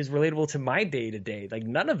is relatable to my day to day? Like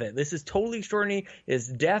none of it. This is totally extraordinary. It's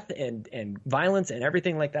death and violence and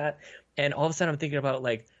everything like that. And all of a sudden I'm thinking about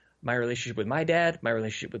like my relationship with my dad, my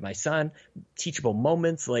relationship with my son, teachable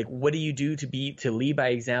moments. Like what do you do to lead by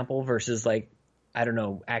example versus like, I don't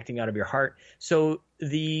know, acting out of your heart. So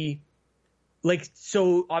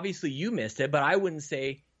obviously you missed it, but I wouldn't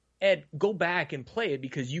say, Ed, go back and play it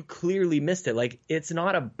because you clearly missed it. Like it's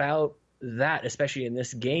not about that, especially in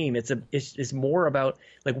this game. It's more about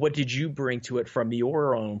like what did you bring to it from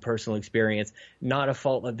your own personal experience, not a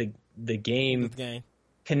fault of the game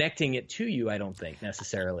connecting it to you. I don't think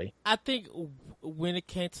necessarily. I think when it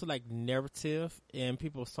came to like narrative and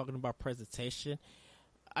people was talking about presentation,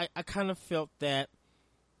 I kind of felt that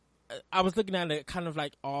I was looking at it kind of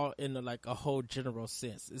like all in a whole general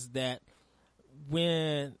sense, is that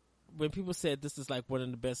when people said this is like one of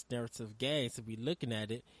the best narrative games to be looking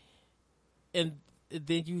at it, and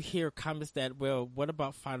then you hear comments that, well, what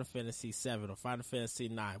about Final Fantasy 7 or Final Fantasy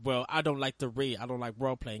 9? Well, I don't like to read. I don't like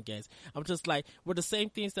role-playing games. I'm just like, well, the same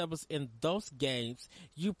things that was in those games,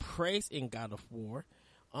 you praise in God of War.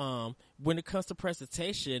 When it comes to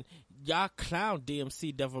presentation, y'all clown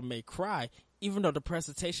DMC Devil May Cry, even though the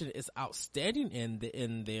presentation is outstanding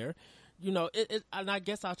in there. You know, and I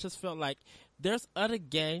guess I just felt like there's other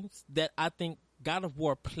games that I think God of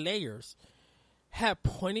War players had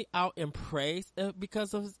pointed out and praised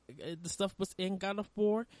because of the stuff was in God of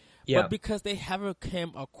War, but because they haven't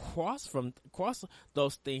came across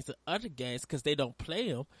those things in other games because they don't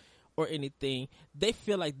play them or anything, they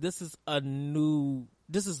feel like this is new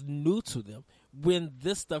to them when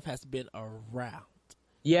this stuff has been around.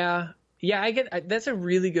 Yeah, Yeah, that's a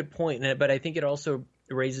really good point, but I think it also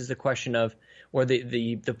raises the question of, or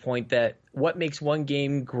the point that what makes one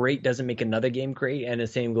game great doesn't make another game great, and the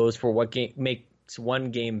same goes for what game makes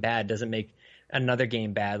one game bad doesn't make another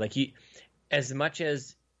game bad. Like as much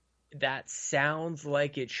as that sounds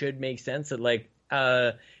like it should make sense, that like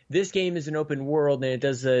this game is an open world and it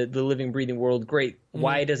does the living breathing world great.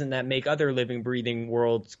 Why doesn't that make other living breathing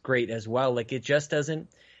worlds great as well? Like it just doesn't.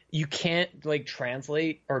 You can't like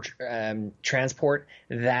translate or transport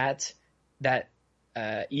that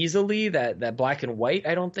easily, that black and white,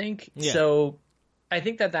 I don't think. Yeah. So I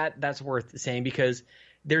think that's worth saying, because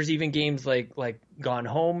there's even games like Gone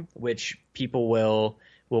Home, which people will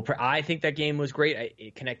I think that game was great.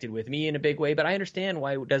 It connected with me in a big way, but I understand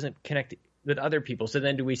why it doesn't connect with other people. So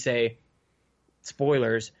then do we say,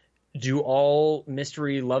 spoilers, do all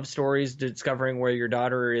mystery love stories discovering where your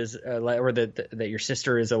daughter is or that your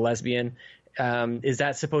sister is a lesbian, is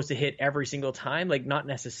that supposed to hit every single time? Like, not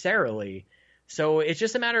necessarily. So it's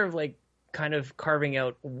just a matter of like kind of carving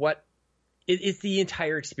out what it's the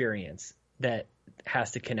entire experience that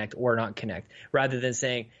has to connect or not connect, rather than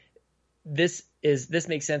saying this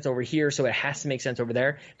makes sense over here, so it has to make sense over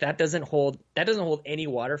there. That doesn't hold any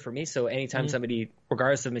water for me. So anytime somebody,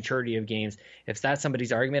 regardless of maturity of games, if that's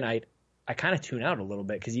somebody's argument, I kind of tune out a little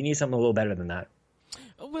bit, because you need something a little better than that.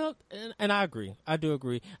 Well, and I agree. I do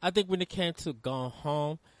agree. I think when it came to Gone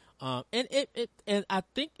Home, and I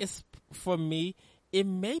think it's, for me, it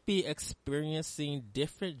may be experiencing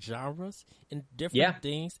different genres and different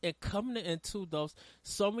things, and coming into those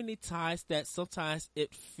so many times that sometimes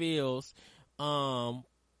it feels, when,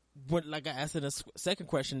 like I asked in the second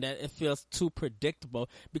question, that it feels too predictable,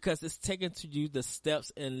 because it's taking to you the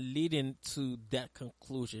steps and leading to that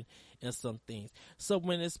conclusion in some things. So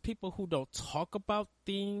when it's people who don't talk about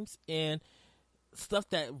themes and stuff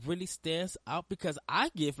that really stands out, because I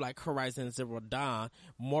give like Horizon Zero Dawn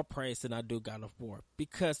more praise than I do God of War,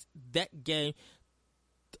 because that game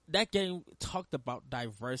talked about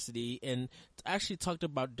diversity and actually talked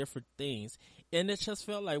about different things, and it just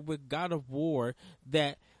felt like with God of War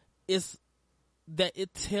that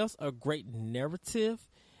it tells a great narrative,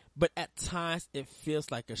 but at times it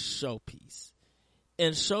feels like a showpiece.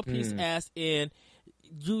 And showpiece as in,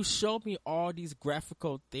 you show me all these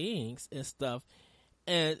graphical things and stuff,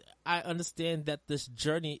 and I understand that this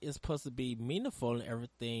journey is supposed to be meaningful and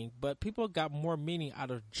everything, but people got more meaning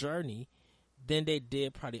out of Journey than they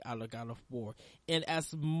did probably out of God of War. And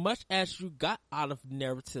as much as you got out of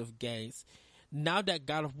narrative games, now that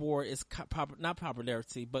God of War is not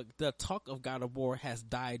popularity, but the talk of God of War has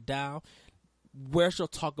died down, where's your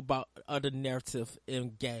talk about other narrative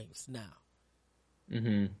in games now?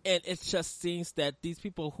 And it just seems that these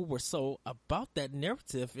people who were so about that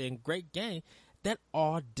narrative in great game, that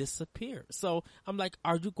all disappeared. So I'm like,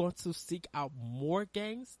 are you going to seek out more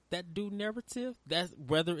games that do narrative, that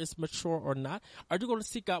whether it's mature or not? Are you going to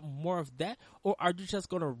seek out more of that, or are you just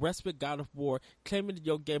going to rest with God of War, claim it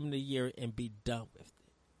your game of the year, and be done with it?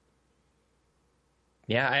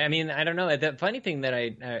 Yeah, I mean, I don't know. The funny thing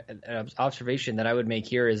that observation that I would make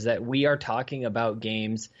here is that we are talking about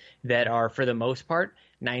games that are, for the most part,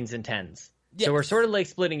 9s and 10s. Yes. So we're sort of like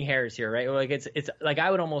splitting hairs here, right? Like it's like,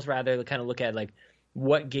 I would almost rather kind of look at like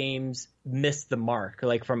what games missed the mark,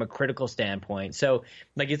 like from a critical standpoint. So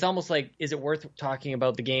like, it's almost like, is it worth talking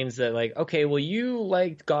about the games that like, okay, well, you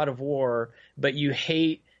liked God of War, but you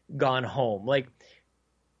hate Gone Home? Like,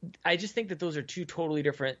 I just think that those are two totally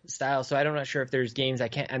different styles. So I'm not sure if there's games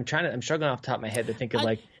I'm struggling off the top of my head to think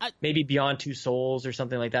of maybe Beyond Two Souls or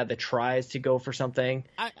something like that tries to go for something.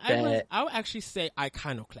 I would actually say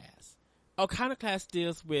Iconoclast. Iconoclast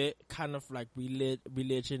deals with kind of like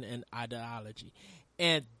religion and ideology,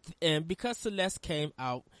 and because Celeste came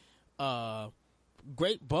out both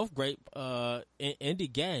great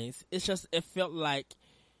indie games, it felt like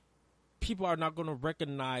people are not going to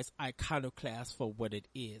recognize Iconoclast for what it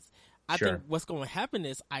is. I think what's going to happen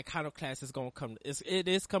is Iconoclast is going to come. It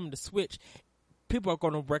is coming to Switch. People are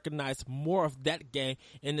going to recognize more of that game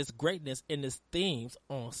and its greatness and its themes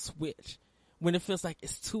on Switch, when it feels like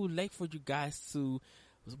it's too late for you guys to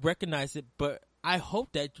recognize it. But I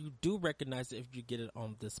hope that you do recognize it if you get it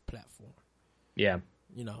on this platform. Yeah.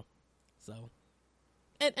 You know, so.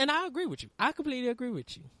 And I agree with you. I completely agree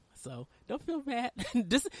with you. So don't feel bad.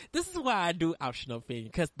 This is why I do optional opinion,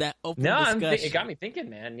 because that open discussion. It got me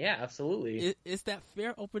thinking, man. Yeah, absolutely. It's that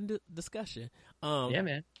fair open discussion. Yeah,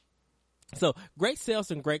 man. So great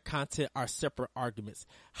sales and great content are separate arguments.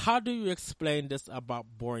 How do you explain this about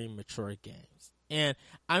boring, mature games? And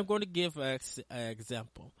I'm going to give an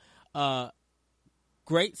example.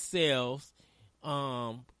 Great sales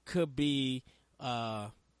could be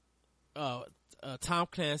Tom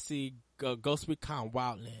Clancy Ghost Recon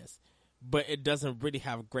Wildlands, but it doesn't really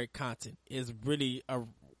have great content. It's really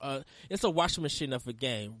it's a washing machine of a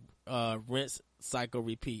game. Rinse, cycle,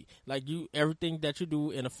 repeat. Like everything that you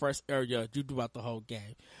do in the first area, you do out the whole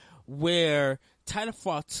game. Where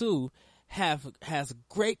Titanfall 2 has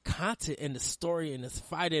great content in the story and its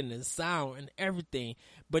fighting and sound and everything,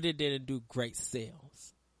 but it didn't do great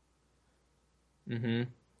sales. Mm-hmm.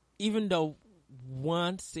 Even though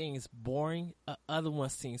one seems boring, other one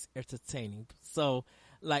seems entertaining. So,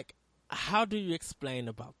 like, how do you explain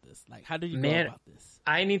about this? Like, how do you go about this?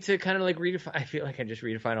 I need to kind of like redefine. I feel like I just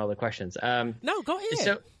redefined all the questions. No, go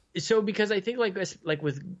ahead. So because I think like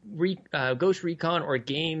with Ghost Recon or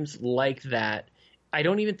games like that, I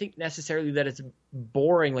don't even think necessarily that it's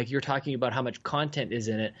boring. Like you're talking about how much content is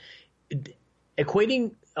in it.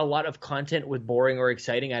 Equating a lot of content with boring or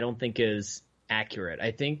exciting, I don't think is accurate.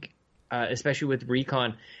 I think, especially with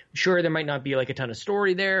Recon, sure there might not be like a ton of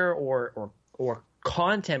story there or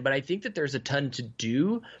content, but I think that there's a ton to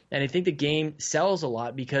do, and I think the game sells a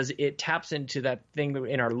lot because it taps into that thing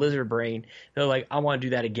in our lizard brain. They're like, I want to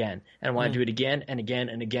do that again, and I want to do it again and again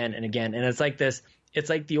and again and again, and it's like this. It's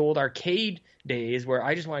like the old arcade days where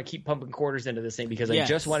I just want to keep pumping quarters into this thing because I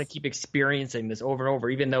just want to keep experiencing this over and over,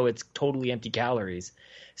 even though it's totally empty calories.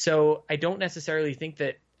 So I don't necessarily think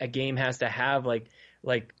that a game has to have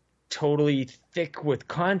like totally thick with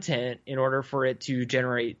content in order for it to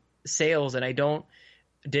generate sales, and I don't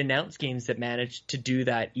denounce games that manage to do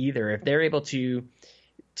that either. If they're able to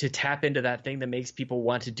tap into that thing that makes people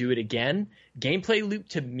want to do it again, gameplay loop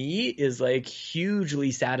to me is like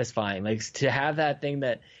hugely satisfying. Like to have that thing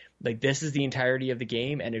that like this is the entirety of the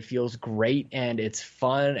game and it feels great and it's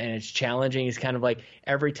fun and it's challenging. It's kind of like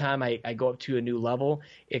every time I go up to a new level,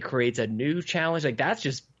 it creates a new challenge. Like that's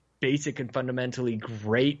just basic and fundamentally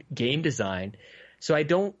great game design. So I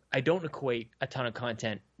don't equate a ton of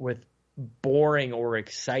content with boring or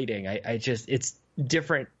exciting. I just, it's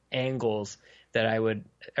different angles that I would,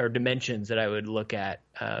 or dimensions that I would look at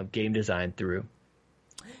game design through.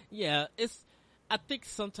 Yeah, I think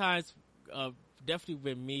sometimes, definitely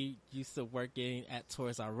with me used to working at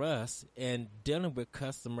Toys R Us and dealing with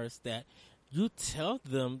customers that you tell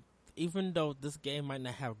them, even though this game might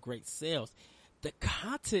not have great sales, the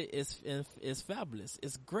content is fabulous.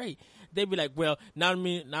 It's great. They'd be like, well, not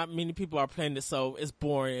many people are playing this, so it's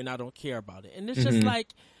boring and I don't care about it. And it's just like,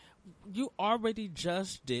 you already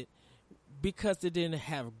judged it because it didn't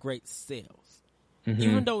have great sales.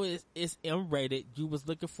 Even though it's M-rated, you was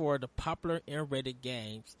looking for the popular M-rated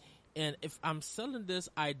games. And if I'm selling this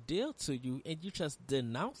ideal to you and you just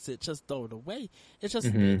denounce it, just throw it away, it's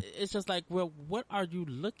just like, well, what are you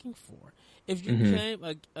looking for? If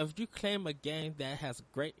you claim a game that has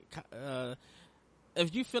great,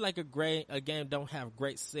 if you feel like a game don't have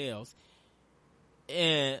great sales,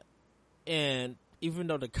 and even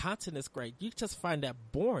though the content is great, you just find that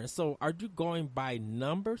boring. So are you going by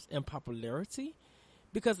numbers and popularity?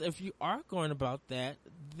 Because if you are going about that,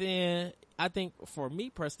 then I think for me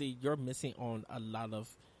personally, you're missing on a lot of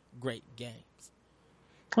great games.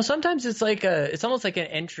 Well, sometimes it's like it's almost like an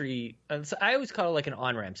entry. I always call it like an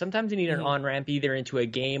on-ramp. Sometimes you need an on-ramp either into a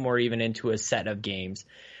game or even into a set of games.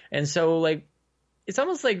 And so like, it's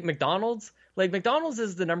almost like McDonald's. Like McDonald's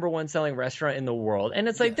is the number one selling restaurant in the world. And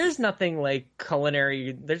it's like, there's nothing like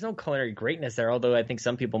there's no culinary greatness there. Although I think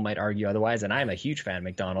some people might argue otherwise. And I'm a huge fan of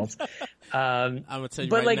McDonald's. I'm going to tell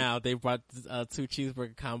you right now, they brought 2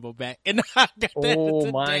 cheeseburger combo back. And I got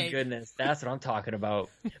that my goodness. That's what I'm talking about.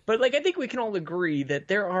 But like, I think we can all agree that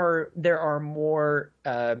there are more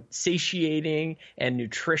satiating and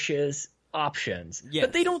nutritious options,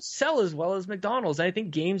 but they don't sell as well as McDonald's. And I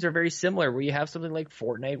think games are very similar, where you have something like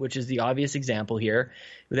Fortnite, which is the obvious example here,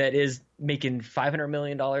 that is making $500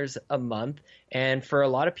 million a month. And for a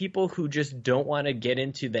lot of people who just don't want to get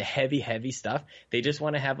into the heavy stuff, they just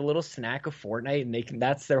want to have a little snack of Fortnite and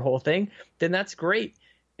that's their whole thing, then that's great.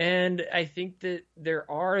 And I think that there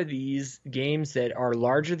are these games that are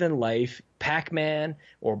larger than life, Pac-Man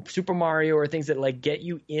or Super Mario, or things that like get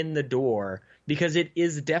you in the door. Because it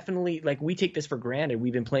is definitely, like, we take this for granted.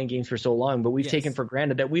 We've been playing games for so long, but we've taken for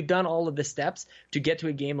granted that we've done all of the steps to get to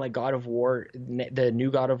a game like God of War, the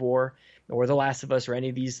new God of War, or The Last of Us, or any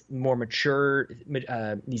of these more mature,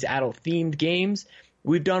 these adult-themed games.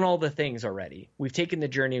 We've done all the things already. We've taken the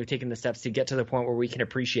journey, we've taken the steps to get to the point where we can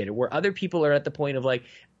appreciate it. Where other people are at the point of, like,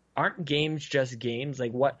 aren't games just games?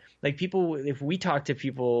 Like what, like people, if we talk to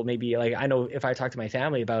people, maybe like, I know if I talk to my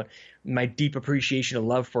family about my deep appreciation and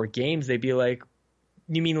love for games, they'd be like,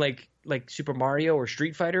 you mean like Super Mario or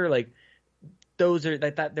Street Fighter? Like those are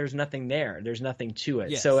that there's nothing there. There's nothing to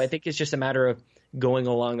it. Yes. So I think it's just a matter of going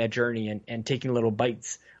along that journey and taking little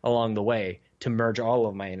bites along the way to merge all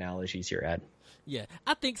of my analogies here, Ed. Yeah,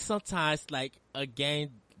 I think sometimes like a game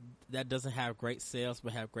that doesn't have great sales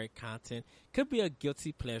but have great content could be a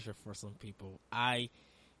guilty pleasure for some people.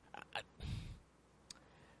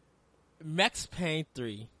 Max Payne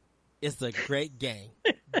 3 is a great game.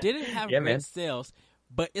 Didn't have great sales,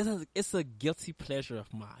 but it's a guilty pleasure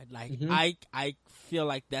of mine. Like I feel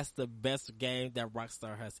like that's the best game that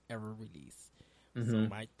Rockstar has ever released. Some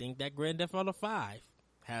might think that Grand Theft Auto 5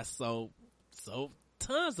 has so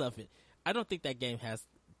tons of it. I don't think that game has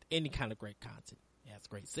any kind of great content. It has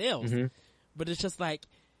great sales, but it's just like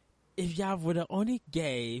if y'all would have only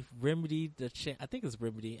gave Remedy the chance. I think it was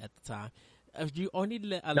Remedy at the time. If you only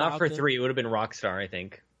not for 3, it would have been Rockstar. I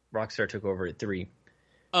think Rockstar took over at 3.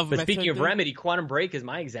 But speaking of Remedy, Quantum Break is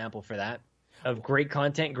my example for that. Of great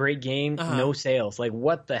content, great game, no sales. Like,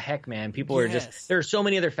 what the heck, man? People are just... There are so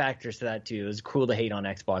many other factors to that, too. It was cool to hate on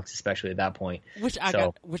Xbox, especially at that point. Which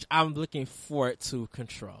I'm looking forward to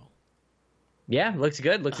Control. Yeah, looks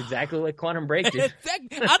good. Looks exactly like Quantum Break, dude.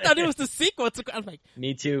 I thought it was the sequel to... I'm like...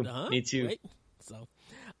 Me too. Me too. Wait.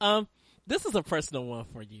 So, this is a personal one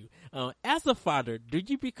for you. As a father, do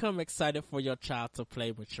you become excited for your child to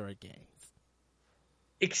play mature games?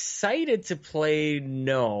 Excited to play?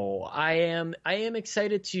 No. I am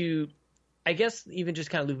excited to, I guess, even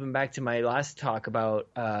just kind of looping back to my last talk about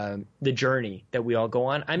the journey that we all go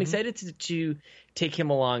on. I'm excited to take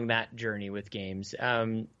him along that journey with games.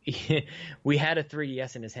 We had a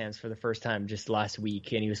 3DS in his hands for the first time just last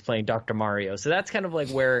week, and he was playing Dr. Mario. So that's kind of like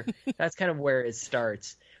where it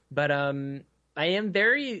starts. But I am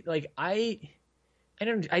very like I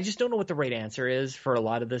just don't know what the right answer is for a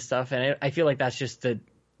lot of this stuff, and I feel like that's just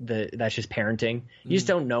that's just parenting. You just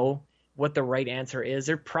don't know what the right answer is.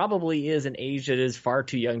 There probably is an age that is far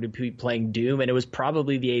too young to be playing Doom, and it was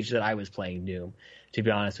probably the age that I was playing Doom, to be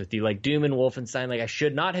honest with you. Like Doom and Wolfenstein, like I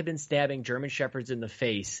should not have been stabbing German Shepherds in the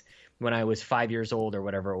face when I was 5 years old or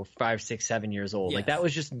whatever, or 5, 6, 7 years old. Yes. Like that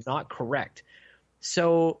was just not correct.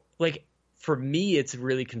 So like for me, it's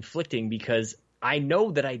really conflicting because I know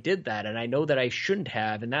that I did that and I know that I shouldn't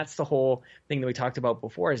have. And that's the whole thing that we talked about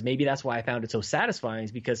before, is maybe that's why I found it so satisfying,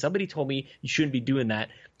 is because somebody told me you shouldn't be doing that.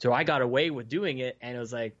 So I got away with doing it. And it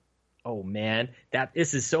was like, oh man,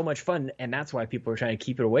 this is so much fun. And that's why people are trying to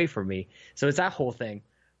keep it away from me. So it's that whole thing.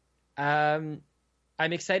 I'm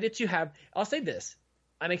excited to have, I'll say this.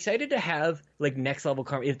 I'm excited to have like next level.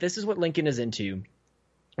 If this is what Lincoln is into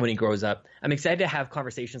when he grows up, I'm excited to have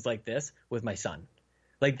conversations like this with my son.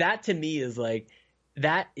 Like that to me is like,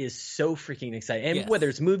 that is so freaking exciting. And whether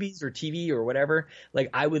it's movies or TV or whatever,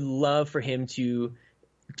 like I would love for him to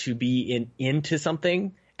be into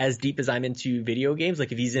something as deep as I'm into video games.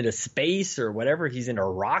 Like if he's into space or whatever, he's into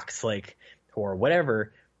rocks, like, or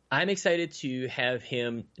whatever, I'm excited to have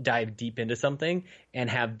him dive deep into something and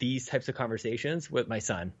have these types of conversations with my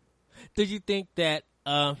son. Do you think that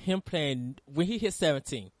him playing when he hits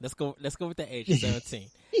 17? Let's go with the age of 17.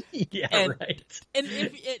 Right. And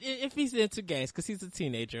if he's into games, because he's a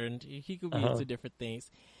teenager and he could be into different things,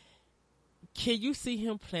 can you see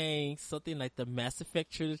him playing something like the Mass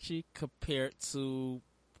Effect trilogy compared to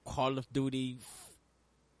Call of Duty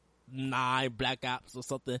 9, Black Ops, or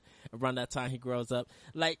something around that time he grows up?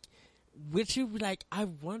 Like, would you be like, I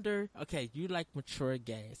wonder, okay, you like mature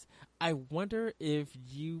games. I wonder if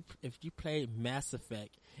you play Mass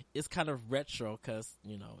Effect, it's kind of retro because,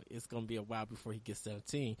 you know, it's going to be a while before he gets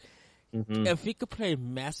 17. If he could play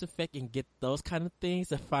Mass Effect and get those kind of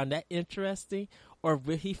things and find that interesting, or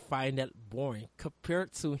will he find that boring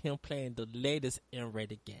compared to him playing the latest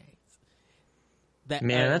M-rated games?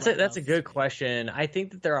 That's a good question. I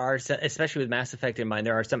think that there are, especially with Mass Effect in mind,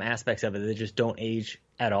 there are some aspects of it that just don't age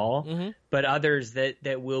at all, but others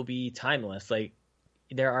that will be timeless. Like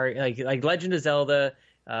there are like Legend of Zelda.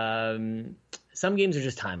 Some games are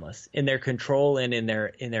just timeless in their control and in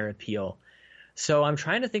their appeal. So I'm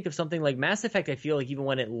trying to think of something like Mass Effect. I feel like even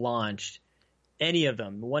when it launched, any of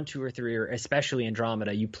them, 1, 2, or 3, or especially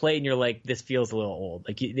Andromeda, you played and you're like, this feels a little old.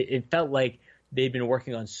 Like it felt like they'd been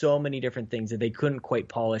working on so many different things that they couldn't quite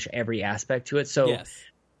polish every aspect to it. So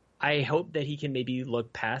I hope that he can maybe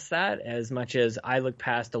look past that as much as I looked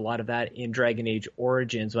past a lot of that in Dragon Age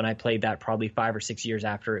Origins when I played that probably 5 or 6 years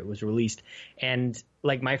after it was released. And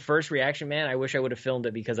like my first reaction, man, I wish I would have filmed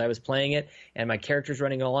it because I was playing it and my character's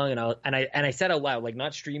running along and I said out loud, like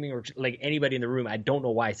not streaming or like anybody in the room. I don't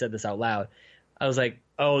know why I said this out loud. I was like,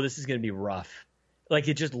 oh, this is going to be rough. Like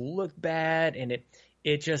it just looked bad and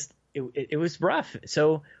it was rough.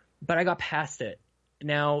 So, but I got past it.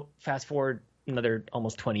 Now, fast forward another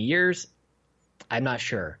almost 20 years, I'm not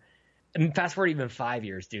sure. I mean, fast forward even 5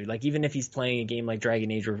 years, dude. Like, even if he's playing a game like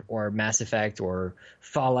Dragon Age or Mass Effect or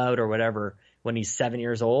Fallout or whatever, when he's 7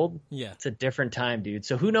 years old, Yeah. it's a different time, dude.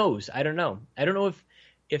 So who knows? I don't know. I don't know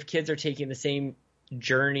if kids are taking the same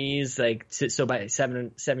journeys. Like, so by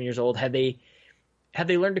 7 years old, have they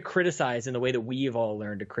learned to criticize in the way that we've all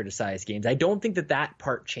learned to criticize games? I don't think that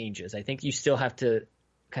part changes. I think you still have to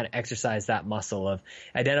kind of exercise that muscle of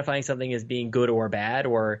identifying something as being good or bad,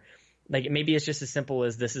 or like maybe it's just as simple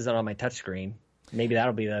as this isn't on my touchscreen. Maybe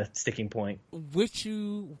that'll be the sticking point. Would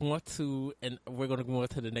you want to, and we're going to go on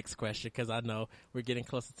to the next question because I know we're getting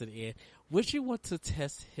closer to the end. Would you want to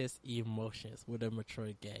test his emotions with a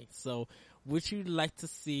mature game? So would you like to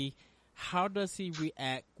see how does he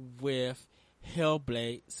react with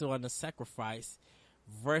Hellblade, Senua's Sacrifice,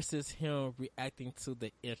 versus him reacting to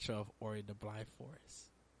the intro of Ori the Blind Forest?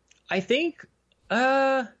 I think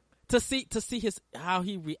to see how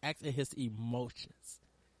he reacts in his emotions.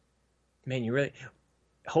 Man,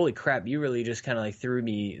 holy crap, you really just kind of like threw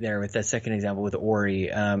me there with that second example with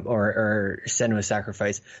Ori, or Senua's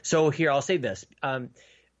Sacrifice. So here, I'll say this.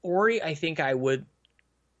 Ori, I think I would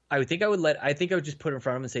just put it in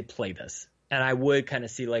front of him and say, play this. And I would kind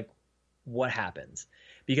of see like what happens.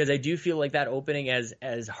 Because I do feel like that opening,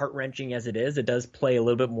 as heart-wrenching as it is, it does play a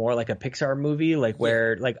little bit more like a Pixar movie, like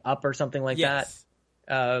where like Up or something like that.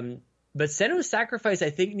 But Senua's Sacrifice,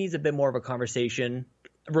 I think, needs a bit more of a conversation,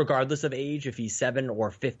 regardless of age, if he's 7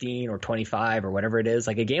 or 15 or 25 or whatever it is.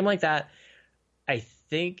 Like a game like that, I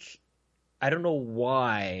don't know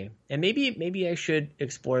why, and maybe I should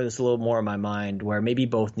explore this a little more in my mind, where maybe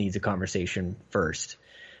both needs a conversation first.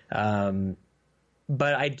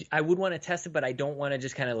 But I would want to test it, but I don't want to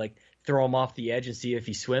just kind of like throw him off the edge and see if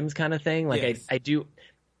he swims kind of thing. Like I do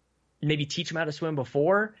maybe teach him how to swim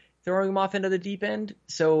before throwing him off into the deep end.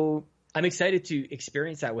 So I'm excited to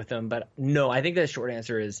experience that with him. But no, I think the short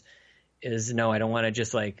answer is no. I don't want to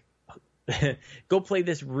just like go play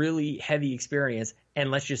this really heavy experience and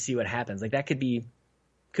let's just see what happens. Like that could be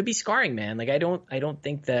scarring, man. Like I don't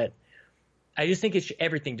think that. I just think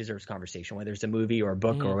everything deserves conversation, whether it's a movie or a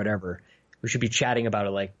book or whatever. We should be chatting about it.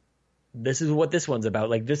 Like, this is what this one's about.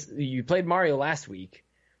 Like this, you played Mario last week.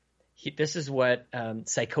 This is what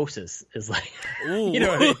Psychosis is like. Ooh. You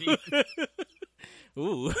know what I mean?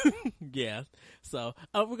 Ooh, yeah. So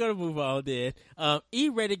we're gonna move on then.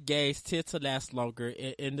 E-rated games tend to last longer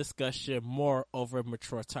in discussion more over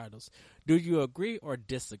mature titles. Do you agree or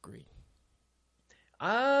disagree?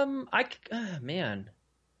 Man, I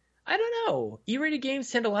don't know. E-rated games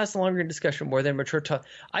tend to last longer in discussion more than mature titles.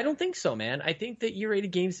 I don't think so, man. I think that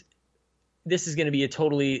E-rated games. This is going to be a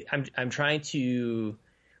totally. I'm trying to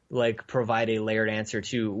like provide a layered answer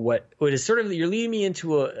to what is sort of, you're leading me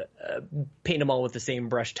into a paint them all with the same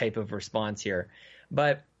brush type of response here.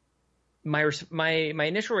 But my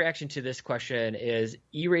initial reaction to this question is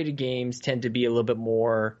E-rated games tend to be a little bit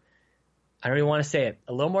more, I don't even want to say it,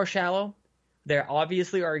 a little more shallow. There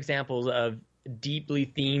obviously are examples of deeply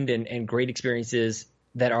themed and great experiences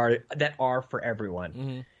that are for everyone.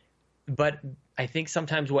 Mm-hmm. But I think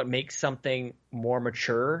sometimes what makes something more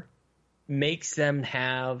mature makes them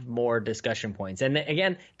have more discussion points. And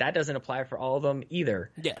again, that doesn't apply for all of them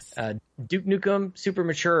either. Yes. Duke Nukem, super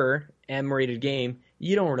mature, M-rated game,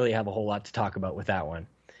 you don't really have a whole lot to talk about with that one.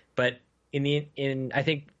 But I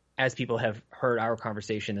think as people have heard our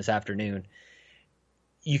conversation this afternoon,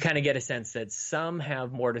 you kind of get a sense that some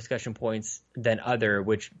have more discussion points than other,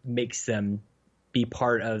 which makes them be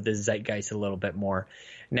part of the zeitgeist a little bit more.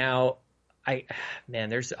 Now,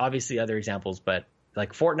 there's obviously other examples, but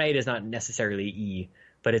like Fortnite is not necessarily E,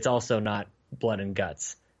 but it's also not blood and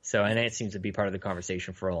guts. So, and it seems to be part of the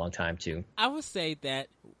conversation for a long time too. I would say that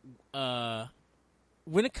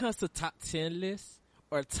when it comes to top 10 lists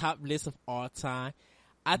or top lists of all time,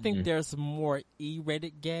 I think there's more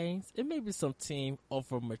E-rated games. It may be some team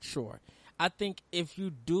over mature. I think if you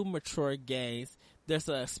do mature games, there's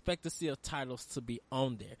an expectancy of titles to be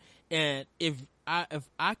on there. And if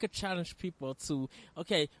I could challenge people to,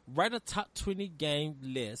 okay, write a top 20 game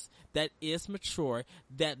list that is mature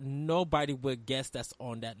that nobody would guess that's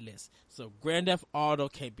on that list. So Grand Theft Auto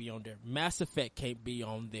can't be on there. Mass Effect can't be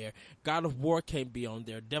on there. God of War can't be on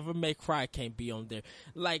there. Devil May Cry can't be on there.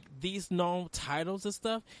 Like these known titles and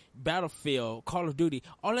stuff, Battlefield, Call of Duty,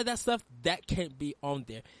 all of that stuff, that can't be on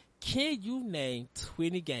there. Can you name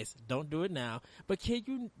 20 games? Don't do it now, but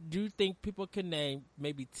do you think people can name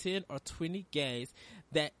maybe 10 or 20 games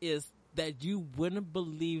that you wouldn't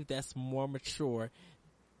believe that's more mature?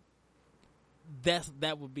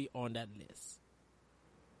 That would be on that list.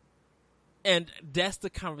 And that's the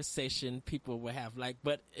conversation people will have. Like,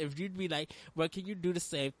 but if you'd be like, well, can you do the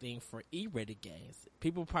same thing for E-rated games?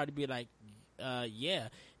 People would probably be like, yeah.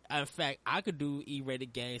 In fact, I could do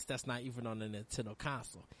E-rated games that's not even on the Nintendo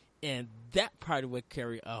console. And that probably would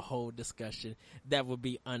carry a whole discussion that would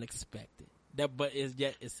be unexpected. But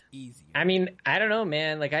it's easier. I mean, I don't know,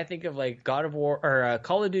 man. Like, I think of like God of War or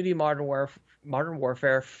Call of Duty Modern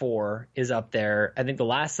Warfare 4 is up there. I think The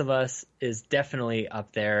Last of Us is definitely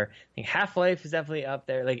up there. I think Half-Life is definitely up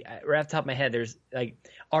there. Like, right off the top of my head, there's like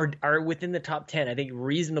are within the top 10. I think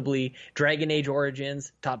reasonably Dragon Age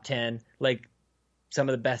Origins top 10. Like some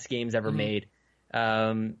of the best games ever made.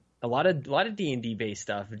 A lot of D&D based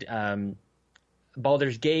stuff.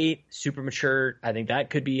 Baldur's Gate, super mature. I think that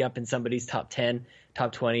could be up in somebody's top 10,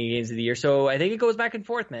 top 20 games of the year. So I think it goes back and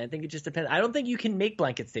forth, man. I think it just depends. I don't think you can make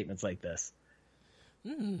blanket statements like this.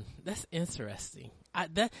 That's interesting.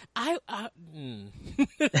 Because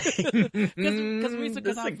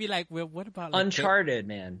I'd be like, well, what about like, Uncharted,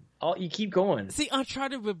 man? You keep going. See,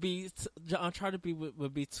 Uncharted would be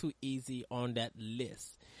too easy on that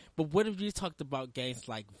list. But what if you talked about games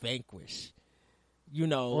like Vanquish? You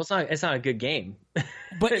know, well, it's not a good game.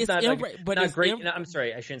 But it's not great. No, I'm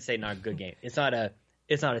sorry, I shouldn't say not a good game. It's not a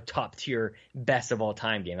top tier best of all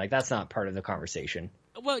time game. Like that's not part of the conversation.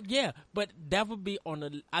 Well, yeah, but that would be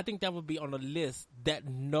I think that would be on a list that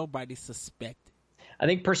nobody suspected. I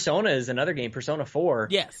think Persona is another game. Persona 4.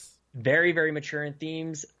 Yes. Very, very mature in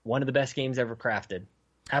themes. One of the best games ever crafted.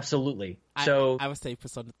 Absolutely. I would say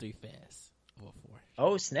Persona 3 fast or 4.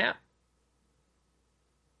 Oh, snap.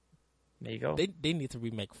 There you go. They need to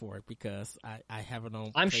remake 4 because I have it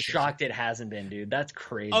on. I'm shocked it hasn't been, dude. That's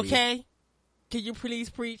crazy. Okay. Can you please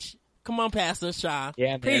preach? Come on, Pastor Sean.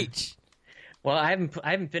 Yeah, preach. Man. Well, I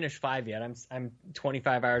haven't finished 5 yet. I'm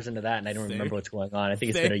 25 hours into that, and I don't remember what's going on. I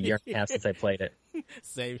think it's been a year and a half since I played it.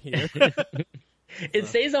 Same here. It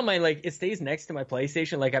stays on it stays next to my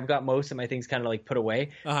PlayStation. Like I've got most of my things kind of like put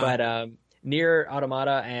away, but Nier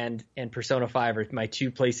Automata and Persona 5 are my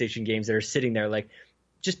 2 PlayStation games that are sitting there. Like,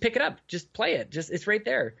 just pick it up, just play it. It's right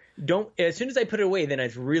there. As soon as I put it away, then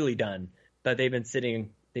it's really done. But they've been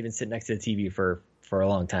sitting next to the TV for a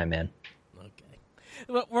long time, man.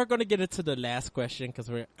 Well, we're going to get into the last question because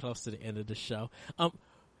we're close to the end of the show.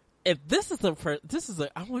 If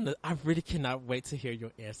I really cannot wait to hear your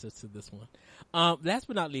answers to this one. Last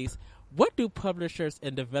but not least, what do publishers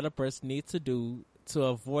and developers need to do to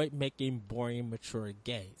avoid making boring, mature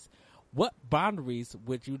games? What boundaries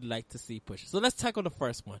would you like to see pushed? So let's tackle the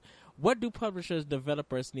first one. What do publishers and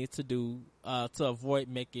developers need to do to avoid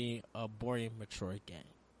making a boring, mature game?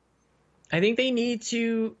 I think they need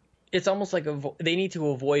to. It's almost like they need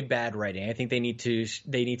to avoid bad writing. I think they need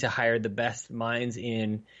to hire the best minds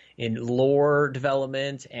in lore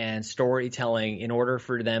development and storytelling in order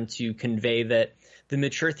for them to convey that the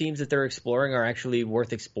mature themes that they're exploring are actually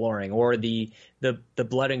worth exploring, or the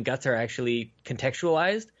blood and guts are actually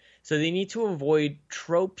contextualized. So they need to avoid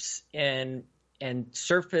tropes and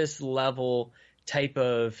surface level type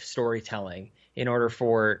of storytelling in order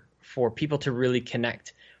for people to really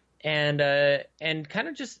connect. And kind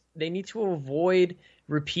of just they need to avoid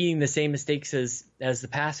repeating the same mistakes as the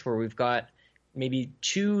past, where we've got maybe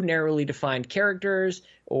too narrowly defined characters,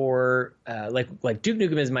 or like Duke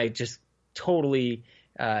Nukem is my just totally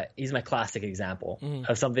he's my classic example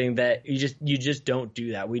of something that you just don't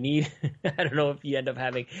do that. We need I don't know if you end up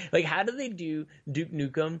having like, how do they do Duke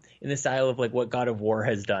Nukem in the style of like what God of War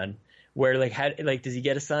has done, where does he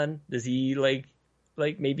get a son? Does he like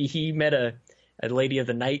maybe he met a lady of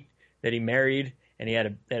the night that he married, and he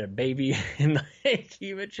had a baby, and like,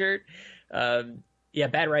 he matured. Bad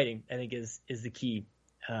writing I think is the key.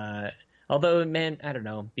 Although, man, I don't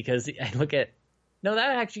know, because I look at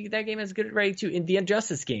that game has good writing too. In the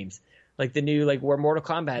Injustice games, like the new where Mortal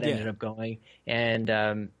Kombat ended up going, and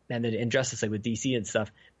the Injustice with DC and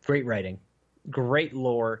stuff, great writing, great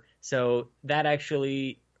lore. So that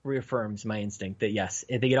actually reaffirms my instinct that yes,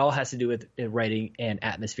 I think it all has to do with writing and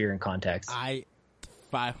atmosphere and context. I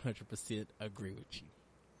 500% agree with you.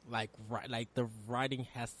 Like the writing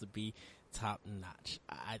has to be top notch.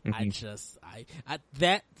 I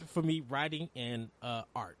that for me, writing and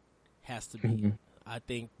art has to be. I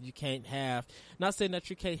think you can't have, not saying that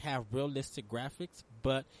you can't have realistic graphics,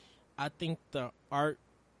 but I think art,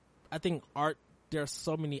 there's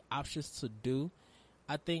so many options to do.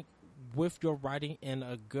 I think with your writing and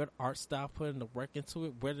a good art style, putting the work into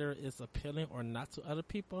it, whether it's appealing or not to other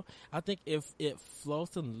people, I think if it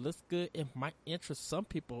flows and looks good, it might interest some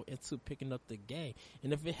people into picking up the game.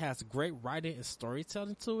 And if it has great writing and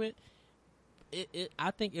storytelling to it,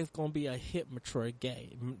 I think it's going to be a hit, mature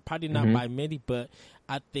game. Probably not by many, but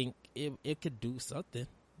I think it could do something,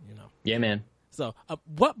 you know. Yeah, man. So,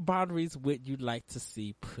 what boundaries would you like to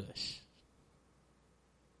see push?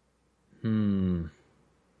 Man,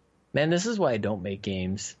 this is why I don't make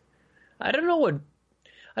games. I don't know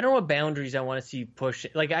what boundaries I want to see pushed.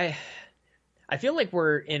 Like I feel like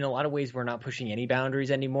we're in a lot of ways we're not pushing any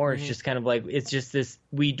boundaries anymore. It's just kind of like it's just this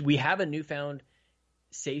we have a newfound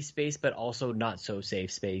safe space, but also not so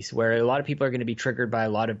safe space where a lot of people are going to be triggered by a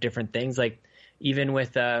lot of different things. Like even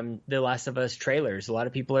with the Last of Us trailers, a lot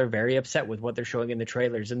of people are very upset with what they're showing in the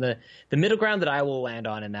trailers. And the middle ground that I will land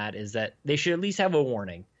on in that is that they should at least have a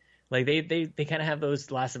warning. Like they kind of have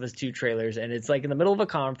those Last of Us 2 trailers, and it's like in the middle of a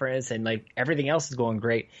conference, and like everything else is going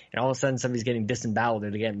great, and all of a sudden somebody's getting disemboweled, or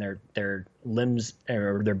they're getting their limbs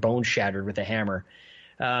or their bones shattered with a hammer.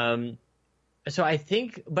 So I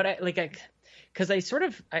think, but because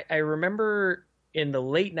I remember in the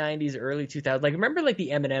late 90s, early 2000s, like remember like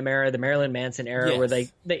the Eminem era, the Marilyn Manson era, where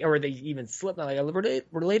they even Slipknot, like I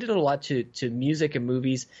related a lot to music and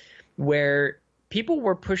movies, where people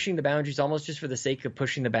were pushing the boundaries almost just for the sake of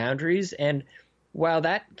pushing the boundaries. And while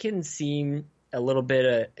that can seem a little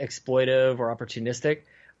bit exploitive or opportunistic,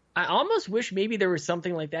 I almost wish maybe there was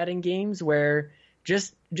something like that in games where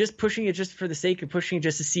just pushing it just for the sake of pushing it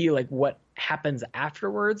just to see like what happens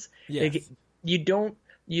afterwards. Yes. Like, you don't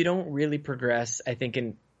really progress, I think,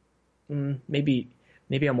 in maybe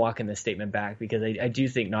I'm walking this statement back, because I do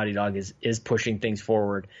think Naughty Dog is pushing things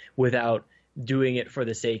forward without doing it for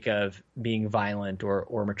the sake of being violent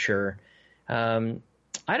or mature. I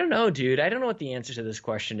don't know, dude. I don't know what the answer to this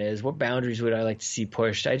question is. What boundaries would I like to see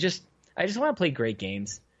pushed? I just want to play great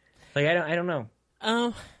games. Like I don't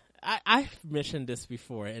know. I've mentioned this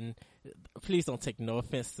before, and please don't take no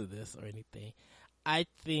offense to this or anything. I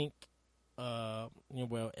think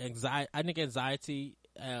anxiety. I think anxiety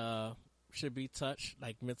should be touched,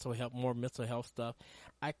 like more mental health stuff.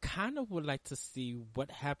 I kind of would like to see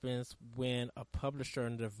what happens when a publisher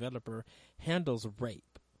and developer handles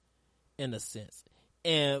rape, in a sense,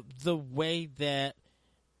 and the way that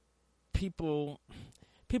people,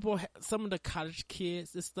 some of the college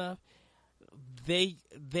kids and stuff, they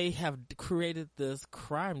have created this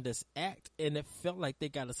crime, this act, and it felt like they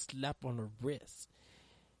got a slap on the wrist.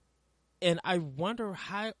 And I wonder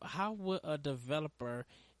how would a developer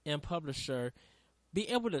and publisher be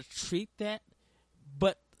able to treat that,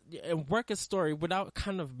 but and work a story without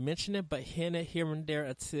kind of mentioning it, but hint it here and there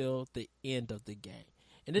until the end of the game.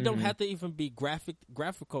 And it don't have to even be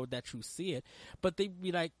graphical that you see it, but they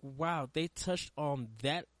be like, wow, they touched on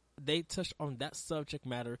that subject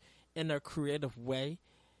matter in a creative way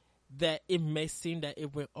that it may seem that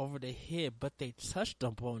it went over the head, but they touched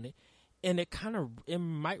upon it. And it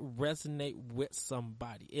might resonate with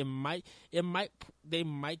somebody. They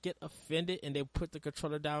might get offended and they put the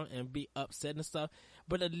controller down and be upset and stuff.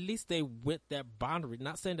 But at least they went that boundary.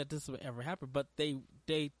 Not saying that this will ever happen, but they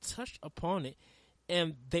touched upon it,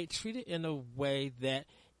 and they treat it in a way that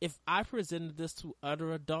if I presented this to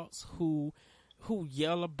other adults who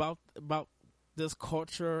yell about this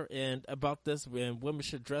culture and about this when women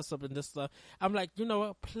should dress up and this stuff, I'm like, you know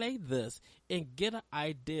what, play this and get an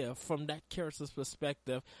idea from that character's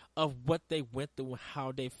perspective of what they went through and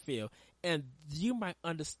how they feel, and you might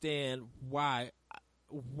understand why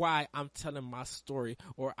I'm telling my story,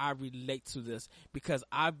 or I relate to this because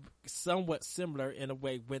I've somewhat similar in a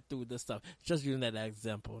way went through this stuff. Just using that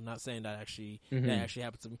example, not saying that that actually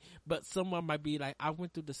happened to me, but someone might be like, I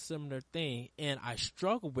went through the similar thing and I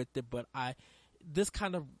struggled with it, but this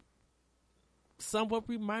kind of somewhat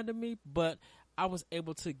reminded me, but I was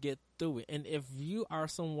able to get through it. And if you are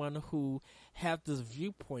someone who have this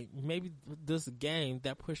viewpoint, maybe this game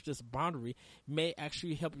that pushed this boundary may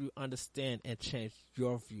actually help you understand and change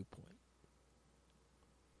your viewpoint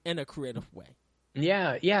in a creative way.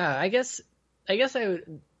 Yeah. I guess I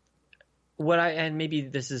would, and maybe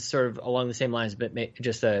this is sort of along the same lines, but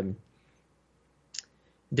just a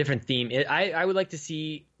different theme. I would like to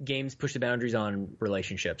see games push the boundaries on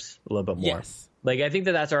relationships a little bit more. Yes. Like, I think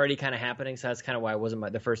that's already kind of happening, so that's kind of why it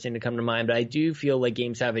wasn't the first thing to come to mind. But I do feel like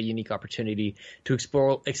games have a unique opportunity to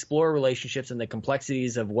explore relationships and the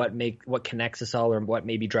complexities of what connects us all or what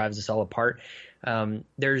maybe drives us all apart.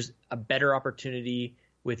 There's a better opportunity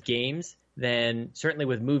with games than certainly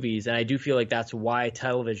with movies, and I do feel like that's why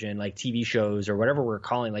television, like TV shows or whatever we're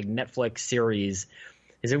calling, like Netflix series.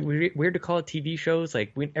 Is it weird to call it TV shows?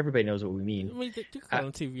 Like, everybody knows what we mean. I mean, they do call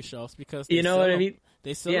them TV shows because you know what I mean.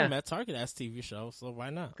 They sell them at Target as TV shows, so why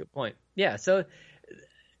not? Good point. Yeah, so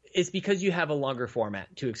it's because you have a longer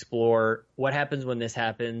format to explore what happens when this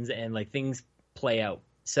happens and like things play out.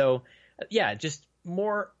 So yeah, just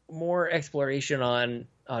more exploration on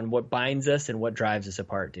what binds us and what drives us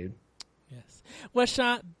apart, dude. Yes. Well,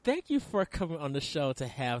 Sean, thank you for coming on the show to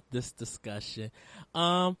have this discussion.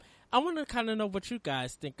 I want to kind of know what you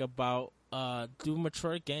guys think about. Do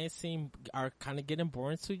mature games are kind of getting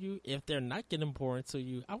boring to you? If they're not getting boring to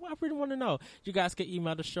you, I really want to know. You guys can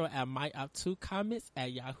email the show at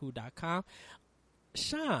myup2comments@yahoo.com.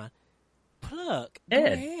 Sean, plug. Go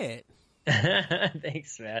ahead.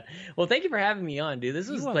 Thanks, man. Well, thank you for having me on, dude. This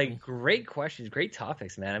was You're like welcome. great questions, great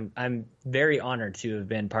topics, man. I'm very honored to have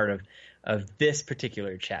been part of this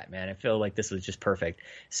particular chat, man. I feel like this was just perfect.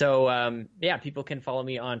 So, yeah, people can follow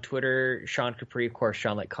me on Twitter, Sean Capri, of course,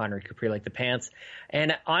 Sean like Connor, Capri like the pants.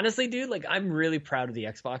 And honestly, dude, like I'm really proud of the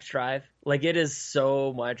Xbox Drive. Like it is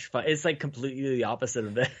so much fun. It's like completely the opposite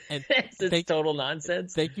of this. And It's total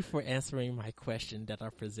nonsense. Thank you for answering my question that I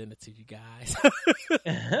presented to you guys.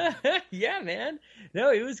 Yeah, man.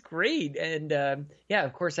 No, it was great. And yeah,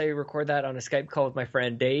 of course, I record that on a Skype call with my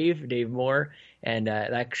friend Dave Moore. And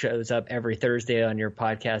that shows up every Thursday on your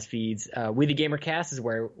podcast feeds. We the Gamercast is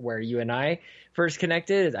where you and I first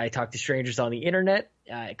connected. I talk to strangers on the internet.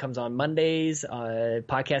 It comes on Mondays,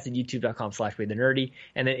 podcast at youtube.com/We the Nerdy.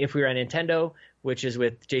 And then If We Were on Nintendo, which is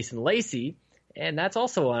with Jason Lacey. And that's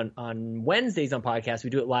also on Wednesdays on podcast. We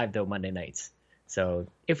do it live, though, Monday nights. So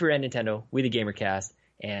If We Were on Nintendo, We the Gamercast,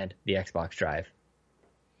 and the Xbox Drive.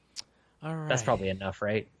 All right. That's probably enough,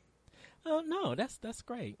 right? Oh no, that's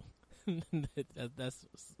great. that's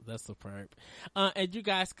superb. And you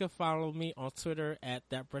guys can follow me on Twitter at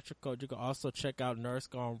that retro code. You can also check out Nerds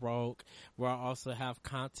Gone Rogue, where I also have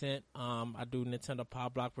content. I do Nintendo Power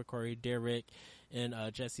Block with Corey Derrick and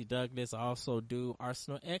Jesse Douglas. I also do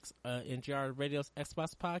Arsenal X, NGR Radio's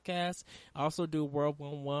Xbox podcast. I also do World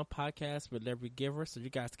 1-1 podcast with Larry Giver. So you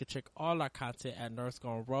guys can check all our content at Nerds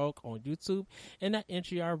Gone Rogue on YouTube and at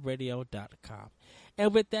NGRradio.com.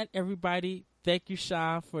 And with that, everybody, thank you,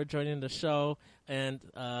 Sean, for joining the show and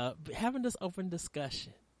having this open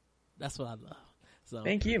discussion. That's what I love. So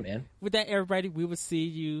Thank you, man. with that, everybody, we will see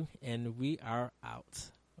you, and we are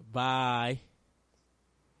out. Bye.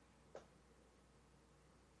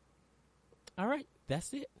 All right,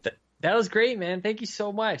 that's it. That was great, man. Thank you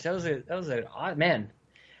so much. That was an odd man.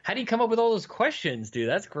 How do you come up with all those questions, dude?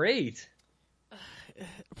 That's great.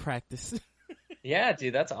 Practice. Yeah,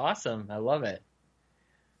 dude, that's awesome. I love it.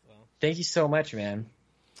 Thank you so much, man.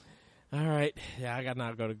 All right. Yeah, I got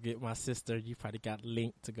now go to get my sister. You probably got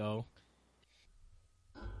linked to go